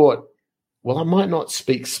I thought, well, I might not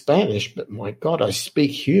speak Spanish, but my God, I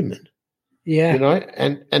speak human. Yeah.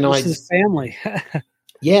 And this is family.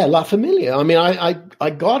 Yeah, La Familia. I mean, I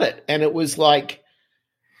got it. And it was like,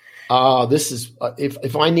 this is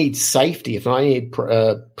if I need safety, if I need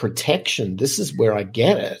protection, this is where I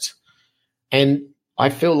get it. And I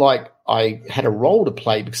feel like I had a role to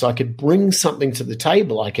play because I could bring something to the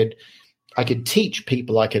table. I could teach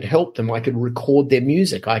people. I could help them. I could record their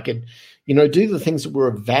music. I could, do the things that were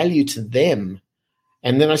of value to them.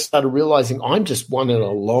 And then I started realizing I'm just one in a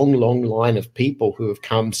long, long line of people who have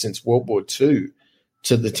come since World War II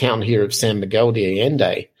to the town here of San Miguel de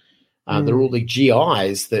Allende. They're all the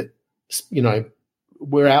GIs that,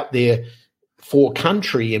 were out there for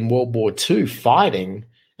country in World War II fighting.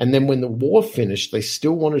 And then when the war finished, they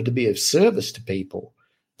still wanted to be of service to people.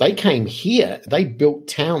 They came here. They built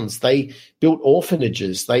towns. They built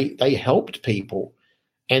orphanages. They helped people.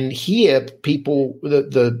 And here, people,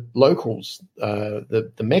 the locals,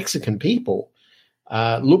 the Mexican people,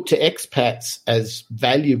 looked to expats as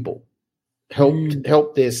valuable,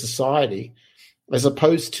 helped their society, as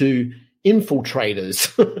opposed to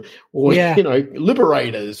infiltrators or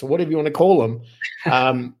liberators or whatever you want to call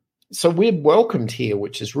them. So we're welcomed here,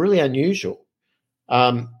 which is really unusual.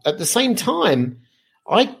 At the same time,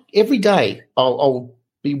 every day I'll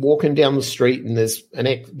be walking down the street and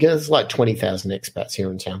there's like 20,000 expats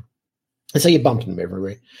here in town. And so you're bumping them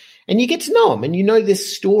everywhere. And you get to know them and you know their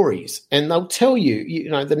stories. And they'll tell you,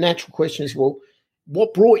 the natural question is, well,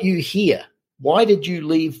 what brought you here? Why did you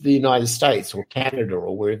leave the United States or Canada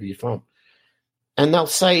or wherever you're from? And they'll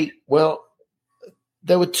say, well,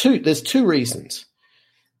 there's two reasons.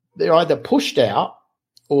 They're either pushed out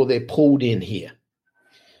or they're pulled in here.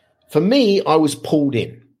 For me, I was pulled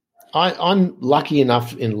in. I'm lucky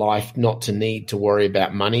enough in life not to need to worry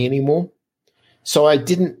about money anymore. So I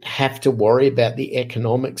didn't have to worry about the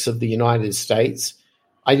economics of the United States.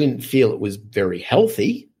 I didn't feel it was very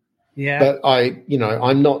healthy. Yeah. But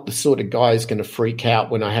I'm not the sort of guy who's going to freak out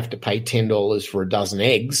when I have to pay $10 for a dozen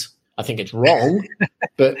eggs. I think it's wrong,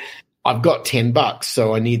 but I've got $10,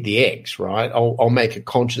 so I need the eggs, right? I'll make a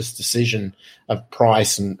conscious decision of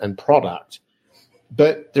price and product.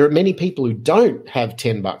 But there are many people who don't have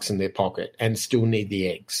 $10 in their pocket and still need the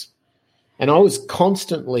eggs. And I was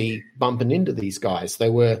constantly bumping into these guys. They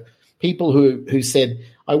were people who said,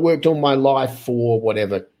 I worked all my life for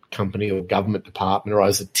whatever company or government department, or I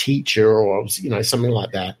was a teacher, or I was, something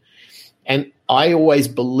like that. And I always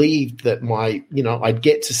believed that I'd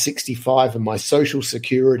get to 65 and my Social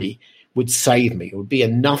Security would save me. It would be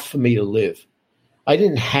enough for me to live. I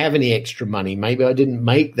didn't have any extra money. Maybe I didn't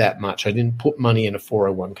make that much. I didn't put money in a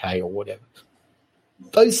 401k or whatever.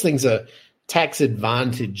 Those things are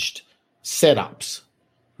tax-advantaged setups.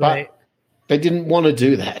 Right. But they didn't want to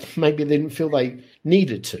do that. Maybe they didn't feel they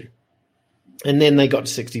needed to. And then they got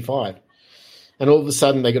to 65. And all of a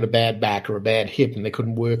sudden they got a bad back or a bad hip and they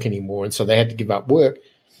couldn't work anymore. And so they had to give up work.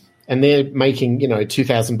 And they're making,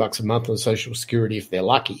 $2,000 a month on Social Security if they're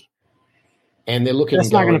lucky. And they're looking.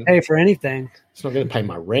 That's not going to pay for anything. It's not going to pay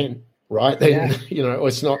my rent, right? Or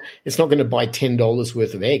it's not going to buy $10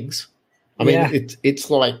 worth of eggs. I mean,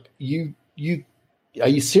 it's like you are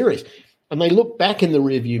you serious? And they look back in the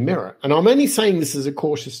rearview mirror. And I'm only saying this as a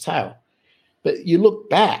cautious tale, but you look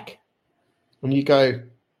back and you go,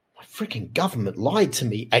 my freaking government lied to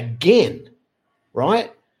me again,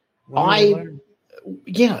 right?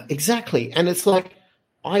 Yeah, exactly. And it's like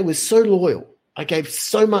I was so loyal. I gave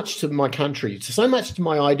so much to my country, so much to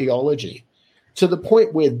my ideology, to the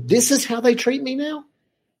point where this is how they treat me now.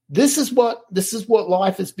 This is what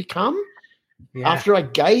life has become. Yeah. After I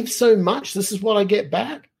gave so much, this is what I get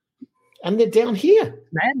back. And they're down here.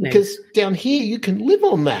 Maddening. Because down here you can live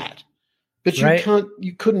on that. But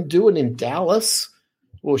you couldn't do it in Dallas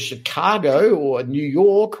or Chicago or New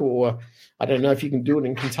York, or I don't know if you can do it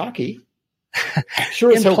in Kentucky.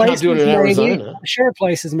 Sure as hell can't do it in Arizona. Sure,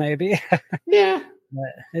 places maybe. Yeah. But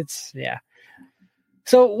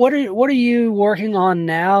so what are you working on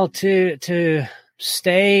now to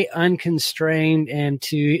stay unconstrained and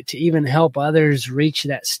to even help others reach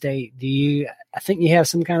that state? I think you have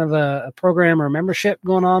some kind of a program or membership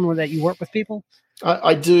going on that you work with people?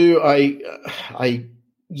 I do. I'm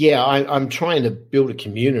trying to build a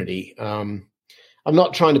community. I'm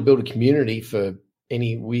not trying to build a community for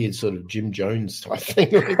any weird sort of Jim Jones type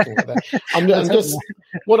thing or anything like that. I'm just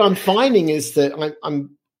what I'm finding is that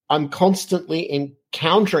I'm constantly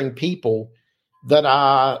encountering people that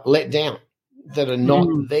are let down, that are not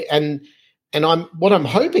there, and what I'm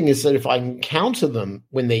hoping is that if I encounter them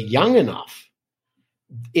when they're young enough,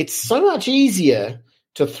 it's so much easier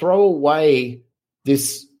to throw away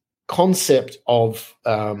this concept of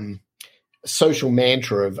social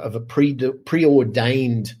mantra of a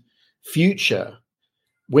preordained future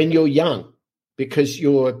when you're young, because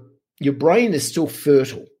your brain is still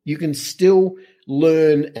fertile. You can still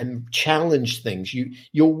learn and challenge things.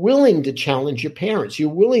 You're willing to challenge your parents. You're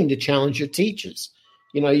willing to challenge your teachers.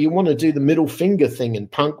 You want to do the middle finger thing and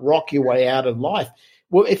punk rock your way out of life.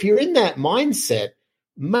 Well, if you're in that mindset,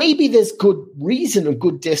 maybe there's good reason and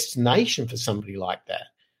good destination for somebody like that.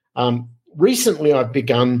 Recently, I've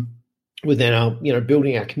begun within our,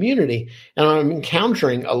 building our community, and I'm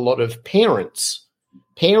encountering a lot of parents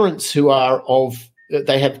who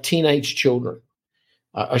they have teenage children.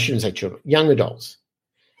 I shouldn't say children, young adults.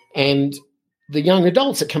 And the young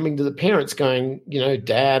adults are coming to the parents going,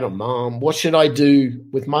 Dad or Mom, what should I do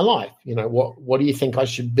with my life? What do you think I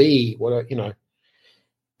should be?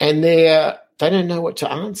 And they don't know what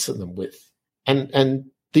to answer them with.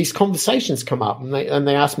 And these conversations come up and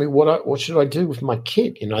they ask me, what should I do with my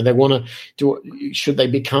kid? They want to should they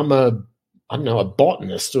become a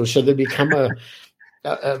botanist, or should they become a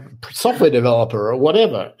software developer or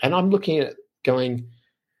whatever? And I'm looking at it going,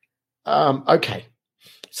 okay,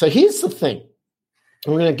 so here's the thing.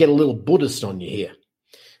 I'm going to get a little Buddhist on you here.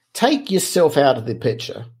 Take yourself out of the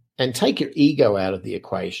picture and take your ego out of the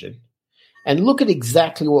equation and look at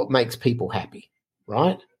exactly what makes people happy,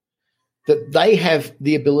 right? That they have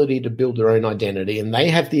the ability to build their own identity, and they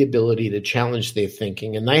have the ability to challenge their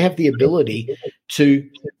thinking, and they have the ability to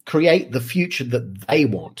create the future that they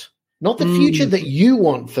want, not the future that you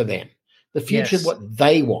want for them, the future what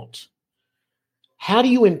they want. How do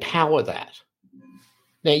you empower that?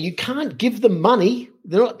 Now, you can't give them money.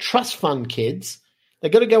 They're not trust fund kids.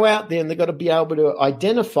 They've got to go out there and they've got to be able to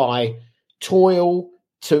identify toil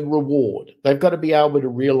to reward. They've got to be able to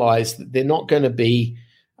realize that they're not going to be,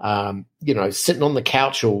 sitting on the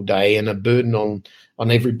couch all day and a burden on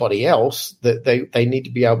everybody else, that they need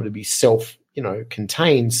to be able to be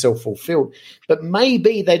contained, self-fulfilled. But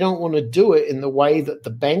maybe they don't want to do it in the way that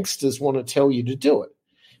the banksters want to tell you to do it.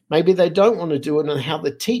 Maybe they don't want to do it on how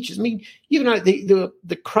the teachers. I mean,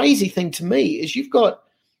 the crazy thing to me is you've got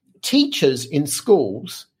teachers in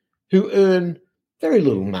schools who earn very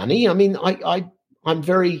little money. I mean, I'm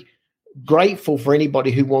very grateful for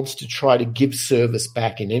anybody who wants to try to give service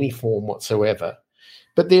back in any form whatsoever.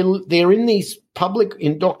 But they're in these public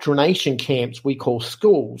indoctrination camps we call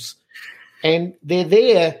schools, and they're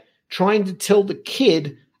there trying to tell the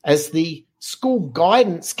kid, as the school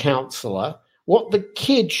guidance counselor, what the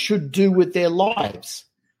kid should do with their lives.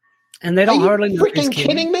 And they don't hardly know. Freaking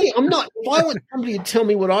kidding me? I'm not. If I want somebody to tell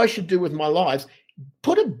me what I should do with my lives,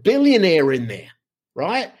 put a billionaire in there,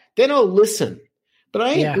 right? Then I'll listen. But I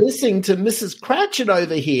ain't listening to Mrs. Cratchit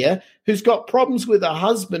over here, who's got problems with her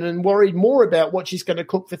husband and worried more about what she's going to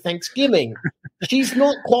cook for Thanksgiving. She's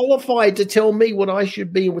not qualified to tell me what I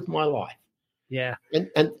should be with my life. Yeah.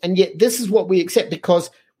 And yet this is what we accept, because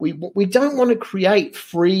we don't want to create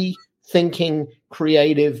free thinking,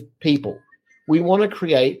 creative people. We want to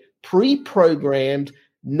create pre-programmed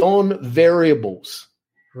non-variables,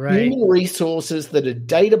 human resources that are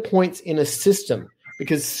data points in a system,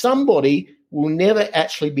 because somebody will never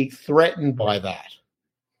actually be threatened by that.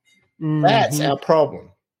 Mm-hmm. That's our problem.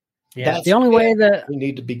 Yeah, that's the only way that we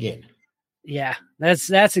need to begin. Yeah, that's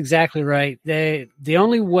exactly right. The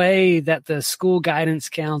only way that the school guidance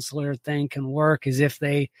counselor thing can work is if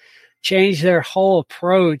they change their whole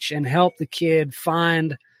approach and help the kid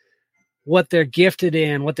find what they're gifted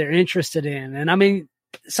in, what they're interested in. And I mean,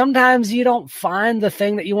 sometimes you don't find the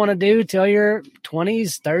thing that you want to do till your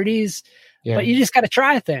 20s, 30s, but you just got to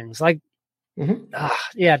try things. Like, don't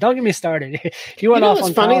get me started. You went off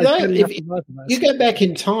on funny college, though. If you go back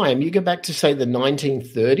in time, you go back to say the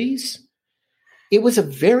 1930s, it was a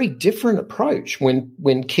very different approach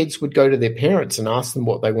when kids would go to their parents and ask them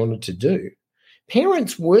what they wanted to do.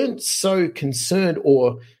 Parents weren't so concerned,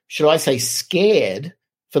 or should I say scared,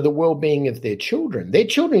 for the well-being of their children. Their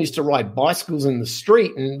children used to ride bicycles in the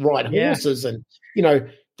street and ride horses, and,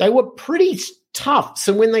 they were pretty tough.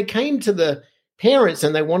 So when they came to the parents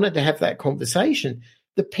and they wanted to have that conversation,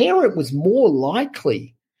 the parent was more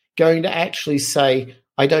likely going to actually say,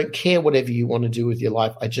 I don't care whatever you want to do with your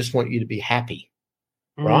life. I just want you to be happy,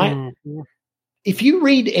 right? Mm-hmm. If you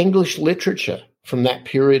read English literature from that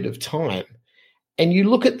period of time, and you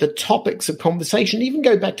look at the topics of conversation, even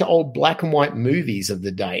go back to old black and white movies of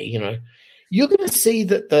the day, you're going to see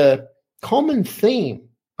that the common theme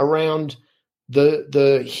around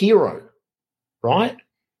the hero, right,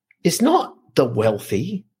 is not the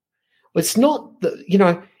wealthy. It's not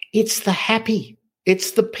it's the happy.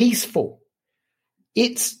 It's the peaceful.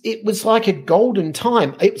 It was like a golden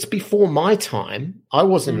time. It's before my time. I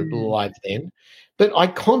wasn't alive then, but I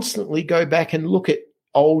constantly go back and look at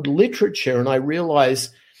old literature, and I realize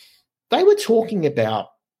they were talking about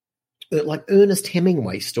like Ernest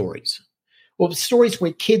Hemingway stories, or stories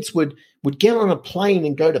where kids would get on a plane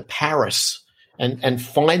and go to Paris and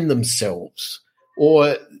find themselves,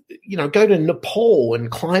 or go to Nepal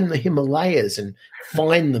and climb the Himalayas and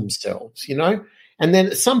find themselves, and then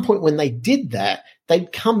at some point when they did that,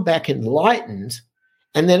 they'd come back enlightened,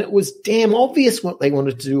 and then it was damn obvious what they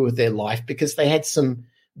wanted to do with their life, because they had some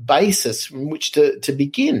basis from which to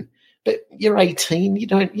begin. But you're 18, you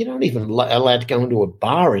don't even allowed to go into a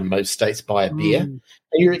bar in most states, buy a beer, and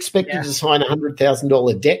you're expected to sign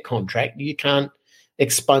 $100,000 debt contract. You can't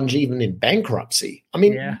expunge even in bankruptcy. I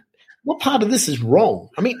mean, what part of this is wrong?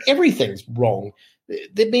 I mean, everything's wrong.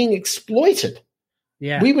 They're being exploited.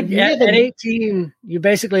 Yeah, we would never. At 18, you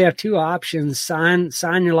basically have two options: sign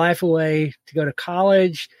your life away to go to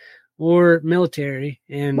college, or military,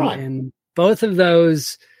 and both of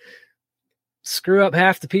those screw up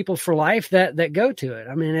half the people for life that go to it.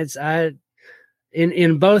 I mean,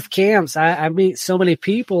 in both camps, I meet so many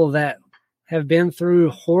people that have been through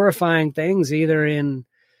horrifying things, either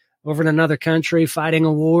over in another country, fighting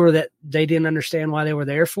a war that they didn't understand why they were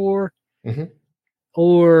there for,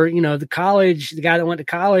 or, the guy that went to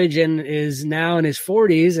college and is now in his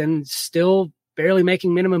 40s and still barely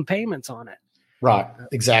making minimum payments on it. Right.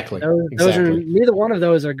 Exactly. Those are, neither one of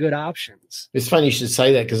those are good options. It's funny you should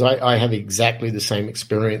say that, because I have exactly the same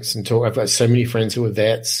experience. I've got so many friends who are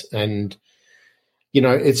vets, and,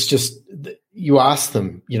 it's just, you ask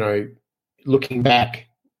them, looking back,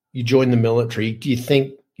 you joined the military, do you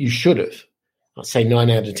think you should have? I'd say 9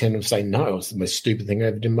 out of 10 will say no. It was the most stupid thing I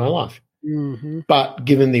ever did in my life. Mm-hmm. But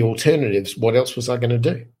given the alternatives, what else was I going to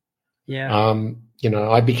do? Yeah.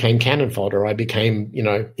 I became cannon fodder. I became,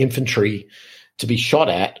 infantry to be shot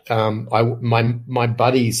at. My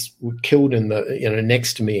buddies were killed in the,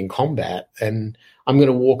 next to me in combat, and I'm going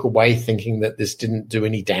to walk away thinking that this didn't do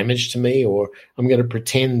any damage to me, or I'm going to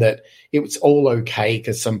pretend that it was all okay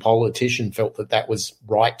because some politician felt that was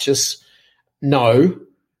righteous. No,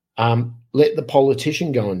 let the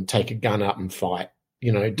politician go and take a gun up and fight.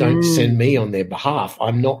 Don't send me on their behalf.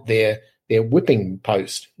 I'm not their whipping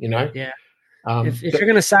post. Yeah. If you're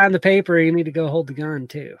going to sign the paper, you need to go hold the gun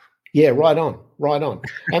too. Yeah, right on.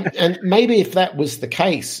 And maybe if that was the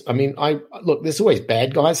case, I mean, look, there's always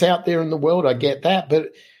bad guys out there in the world. I get that.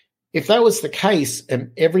 But if that was the case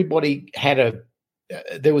and everybody had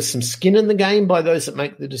there was some skin in the game by those that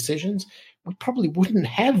make the decisions, we probably wouldn't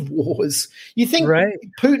have wars. You think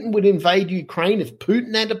Putin would invade Ukraine if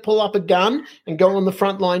Putin had to pull up a gun and go on the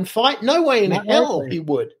front line fight? No way in hell he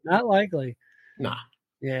would. Not likely. Nah.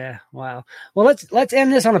 Yeah. Wow. Well, let's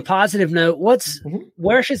end this on a positive note.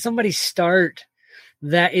 Where should somebody start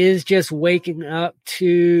that is just waking up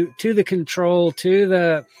to the control,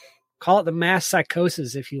 to call it the mass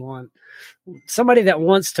psychosis, if you want? Somebody that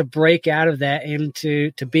wants to break out of that and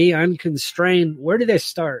to be unconstrained, where do they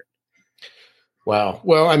start? Wow.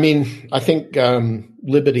 Well, I mean, I think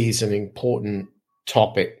liberty is an important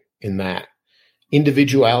topic in that.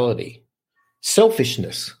 Individuality,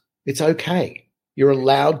 selfishness, it's okay. You're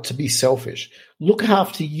allowed to be selfish. Look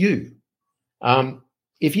after you.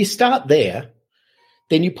 If you start there,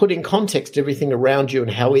 then you put in context everything around you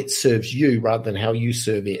and how it serves you rather than how you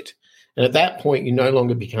serve it. And at that point, you no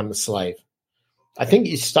longer become a slave. I think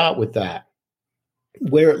you start with that.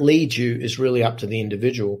 Where it leads you is really up to the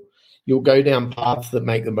individual. You'll go down paths that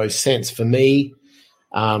make the most sense. For me,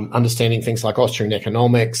 understanding things like Austrian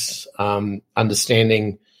economics,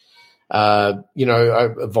 understanding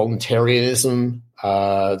voluntarism,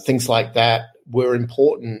 things like that were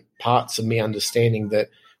important parts of me understanding that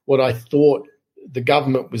what I thought the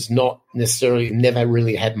government was never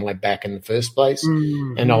really had my back in the first place.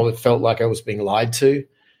 Mm-hmm. And I felt like I was being lied to.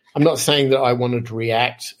 I'm not saying that I wanted to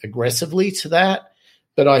react aggressively to that,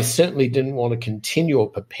 but I certainly didn't want to continue or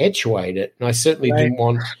perpetuate it. And I certainly didn't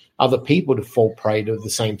want other people to fall prey to the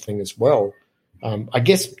same thing as well. I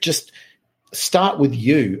guess just start with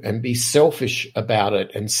you and be selfish about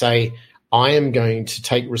it and say, I am going to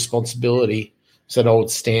take responsibility. It's that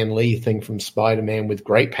old Stan Lee thing from Spider-Man, with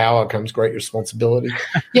great power comes great responsibility.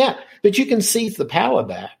 Yeah, but you can seize the power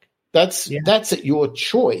back. That's at your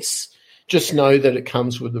choice. Just know that it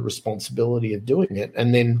comes with the responsibility of doing it,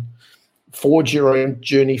 and then forge your own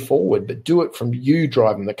journey forward, but do it from you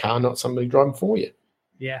driving the car, not somebody driving for you.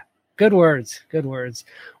 Yeah. Good words.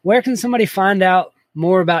 Where can somebody find out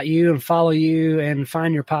more about you and follow you and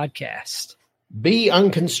find your podcast?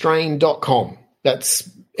 Unconstrained.com. That's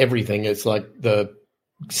everything. It's like the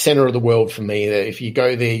center of the world for me. If you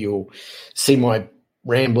go there, you'll see my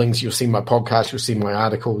ramblings, you'll see my podcast, you'll see my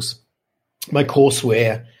articles, my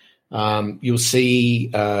courseware. You'll see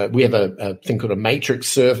we have a thing called a matrix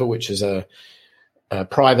server, which is a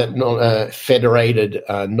private, federated,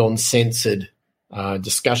 non-censored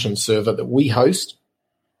discussion server that we host.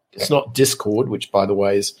 It's not Discord, which, by the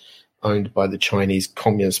way, is owned by the Chinese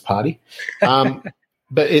Communist Party.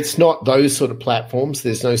 But it's not those sort of platforms.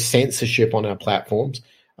 There's no censorship on our platforms.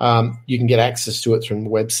 You can get access to it from the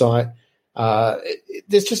website.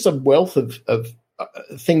 There's just a wealth of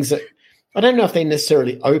things that I don't know if they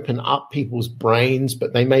necessarily open up people's brains,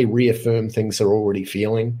 but they may reaffirm things they're already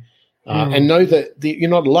feeling. And know that you're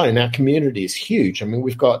not alone. Our community is huge. I mean,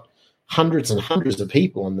 we've got hundreds and hundreds of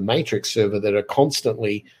people on the Matrix server that are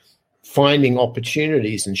constantly finding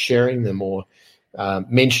opportunities and sharing them, or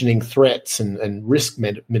mentioning threats and risk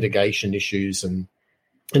mitigation issues, and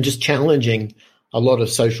just challenging a lot of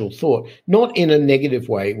social thought, not in a negative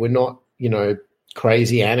way. We're not,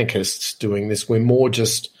 crazy anarchists doing this. We're more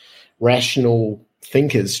just rational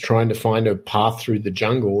thinkers trying to find a path through the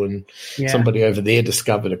jungle, and somebody over there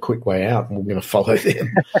discovered a quick way out, and we're going to follow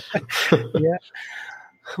them. Yeah.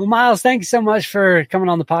 Well, Myles, thank you so much for coming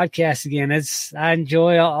on the podcast again. I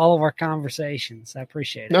enjoy all of our conversations. I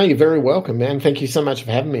appreciate it. No, you're very welcome, man. Thank you so much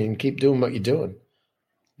for having me, and keep doing what you're doing.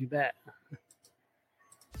 You bet.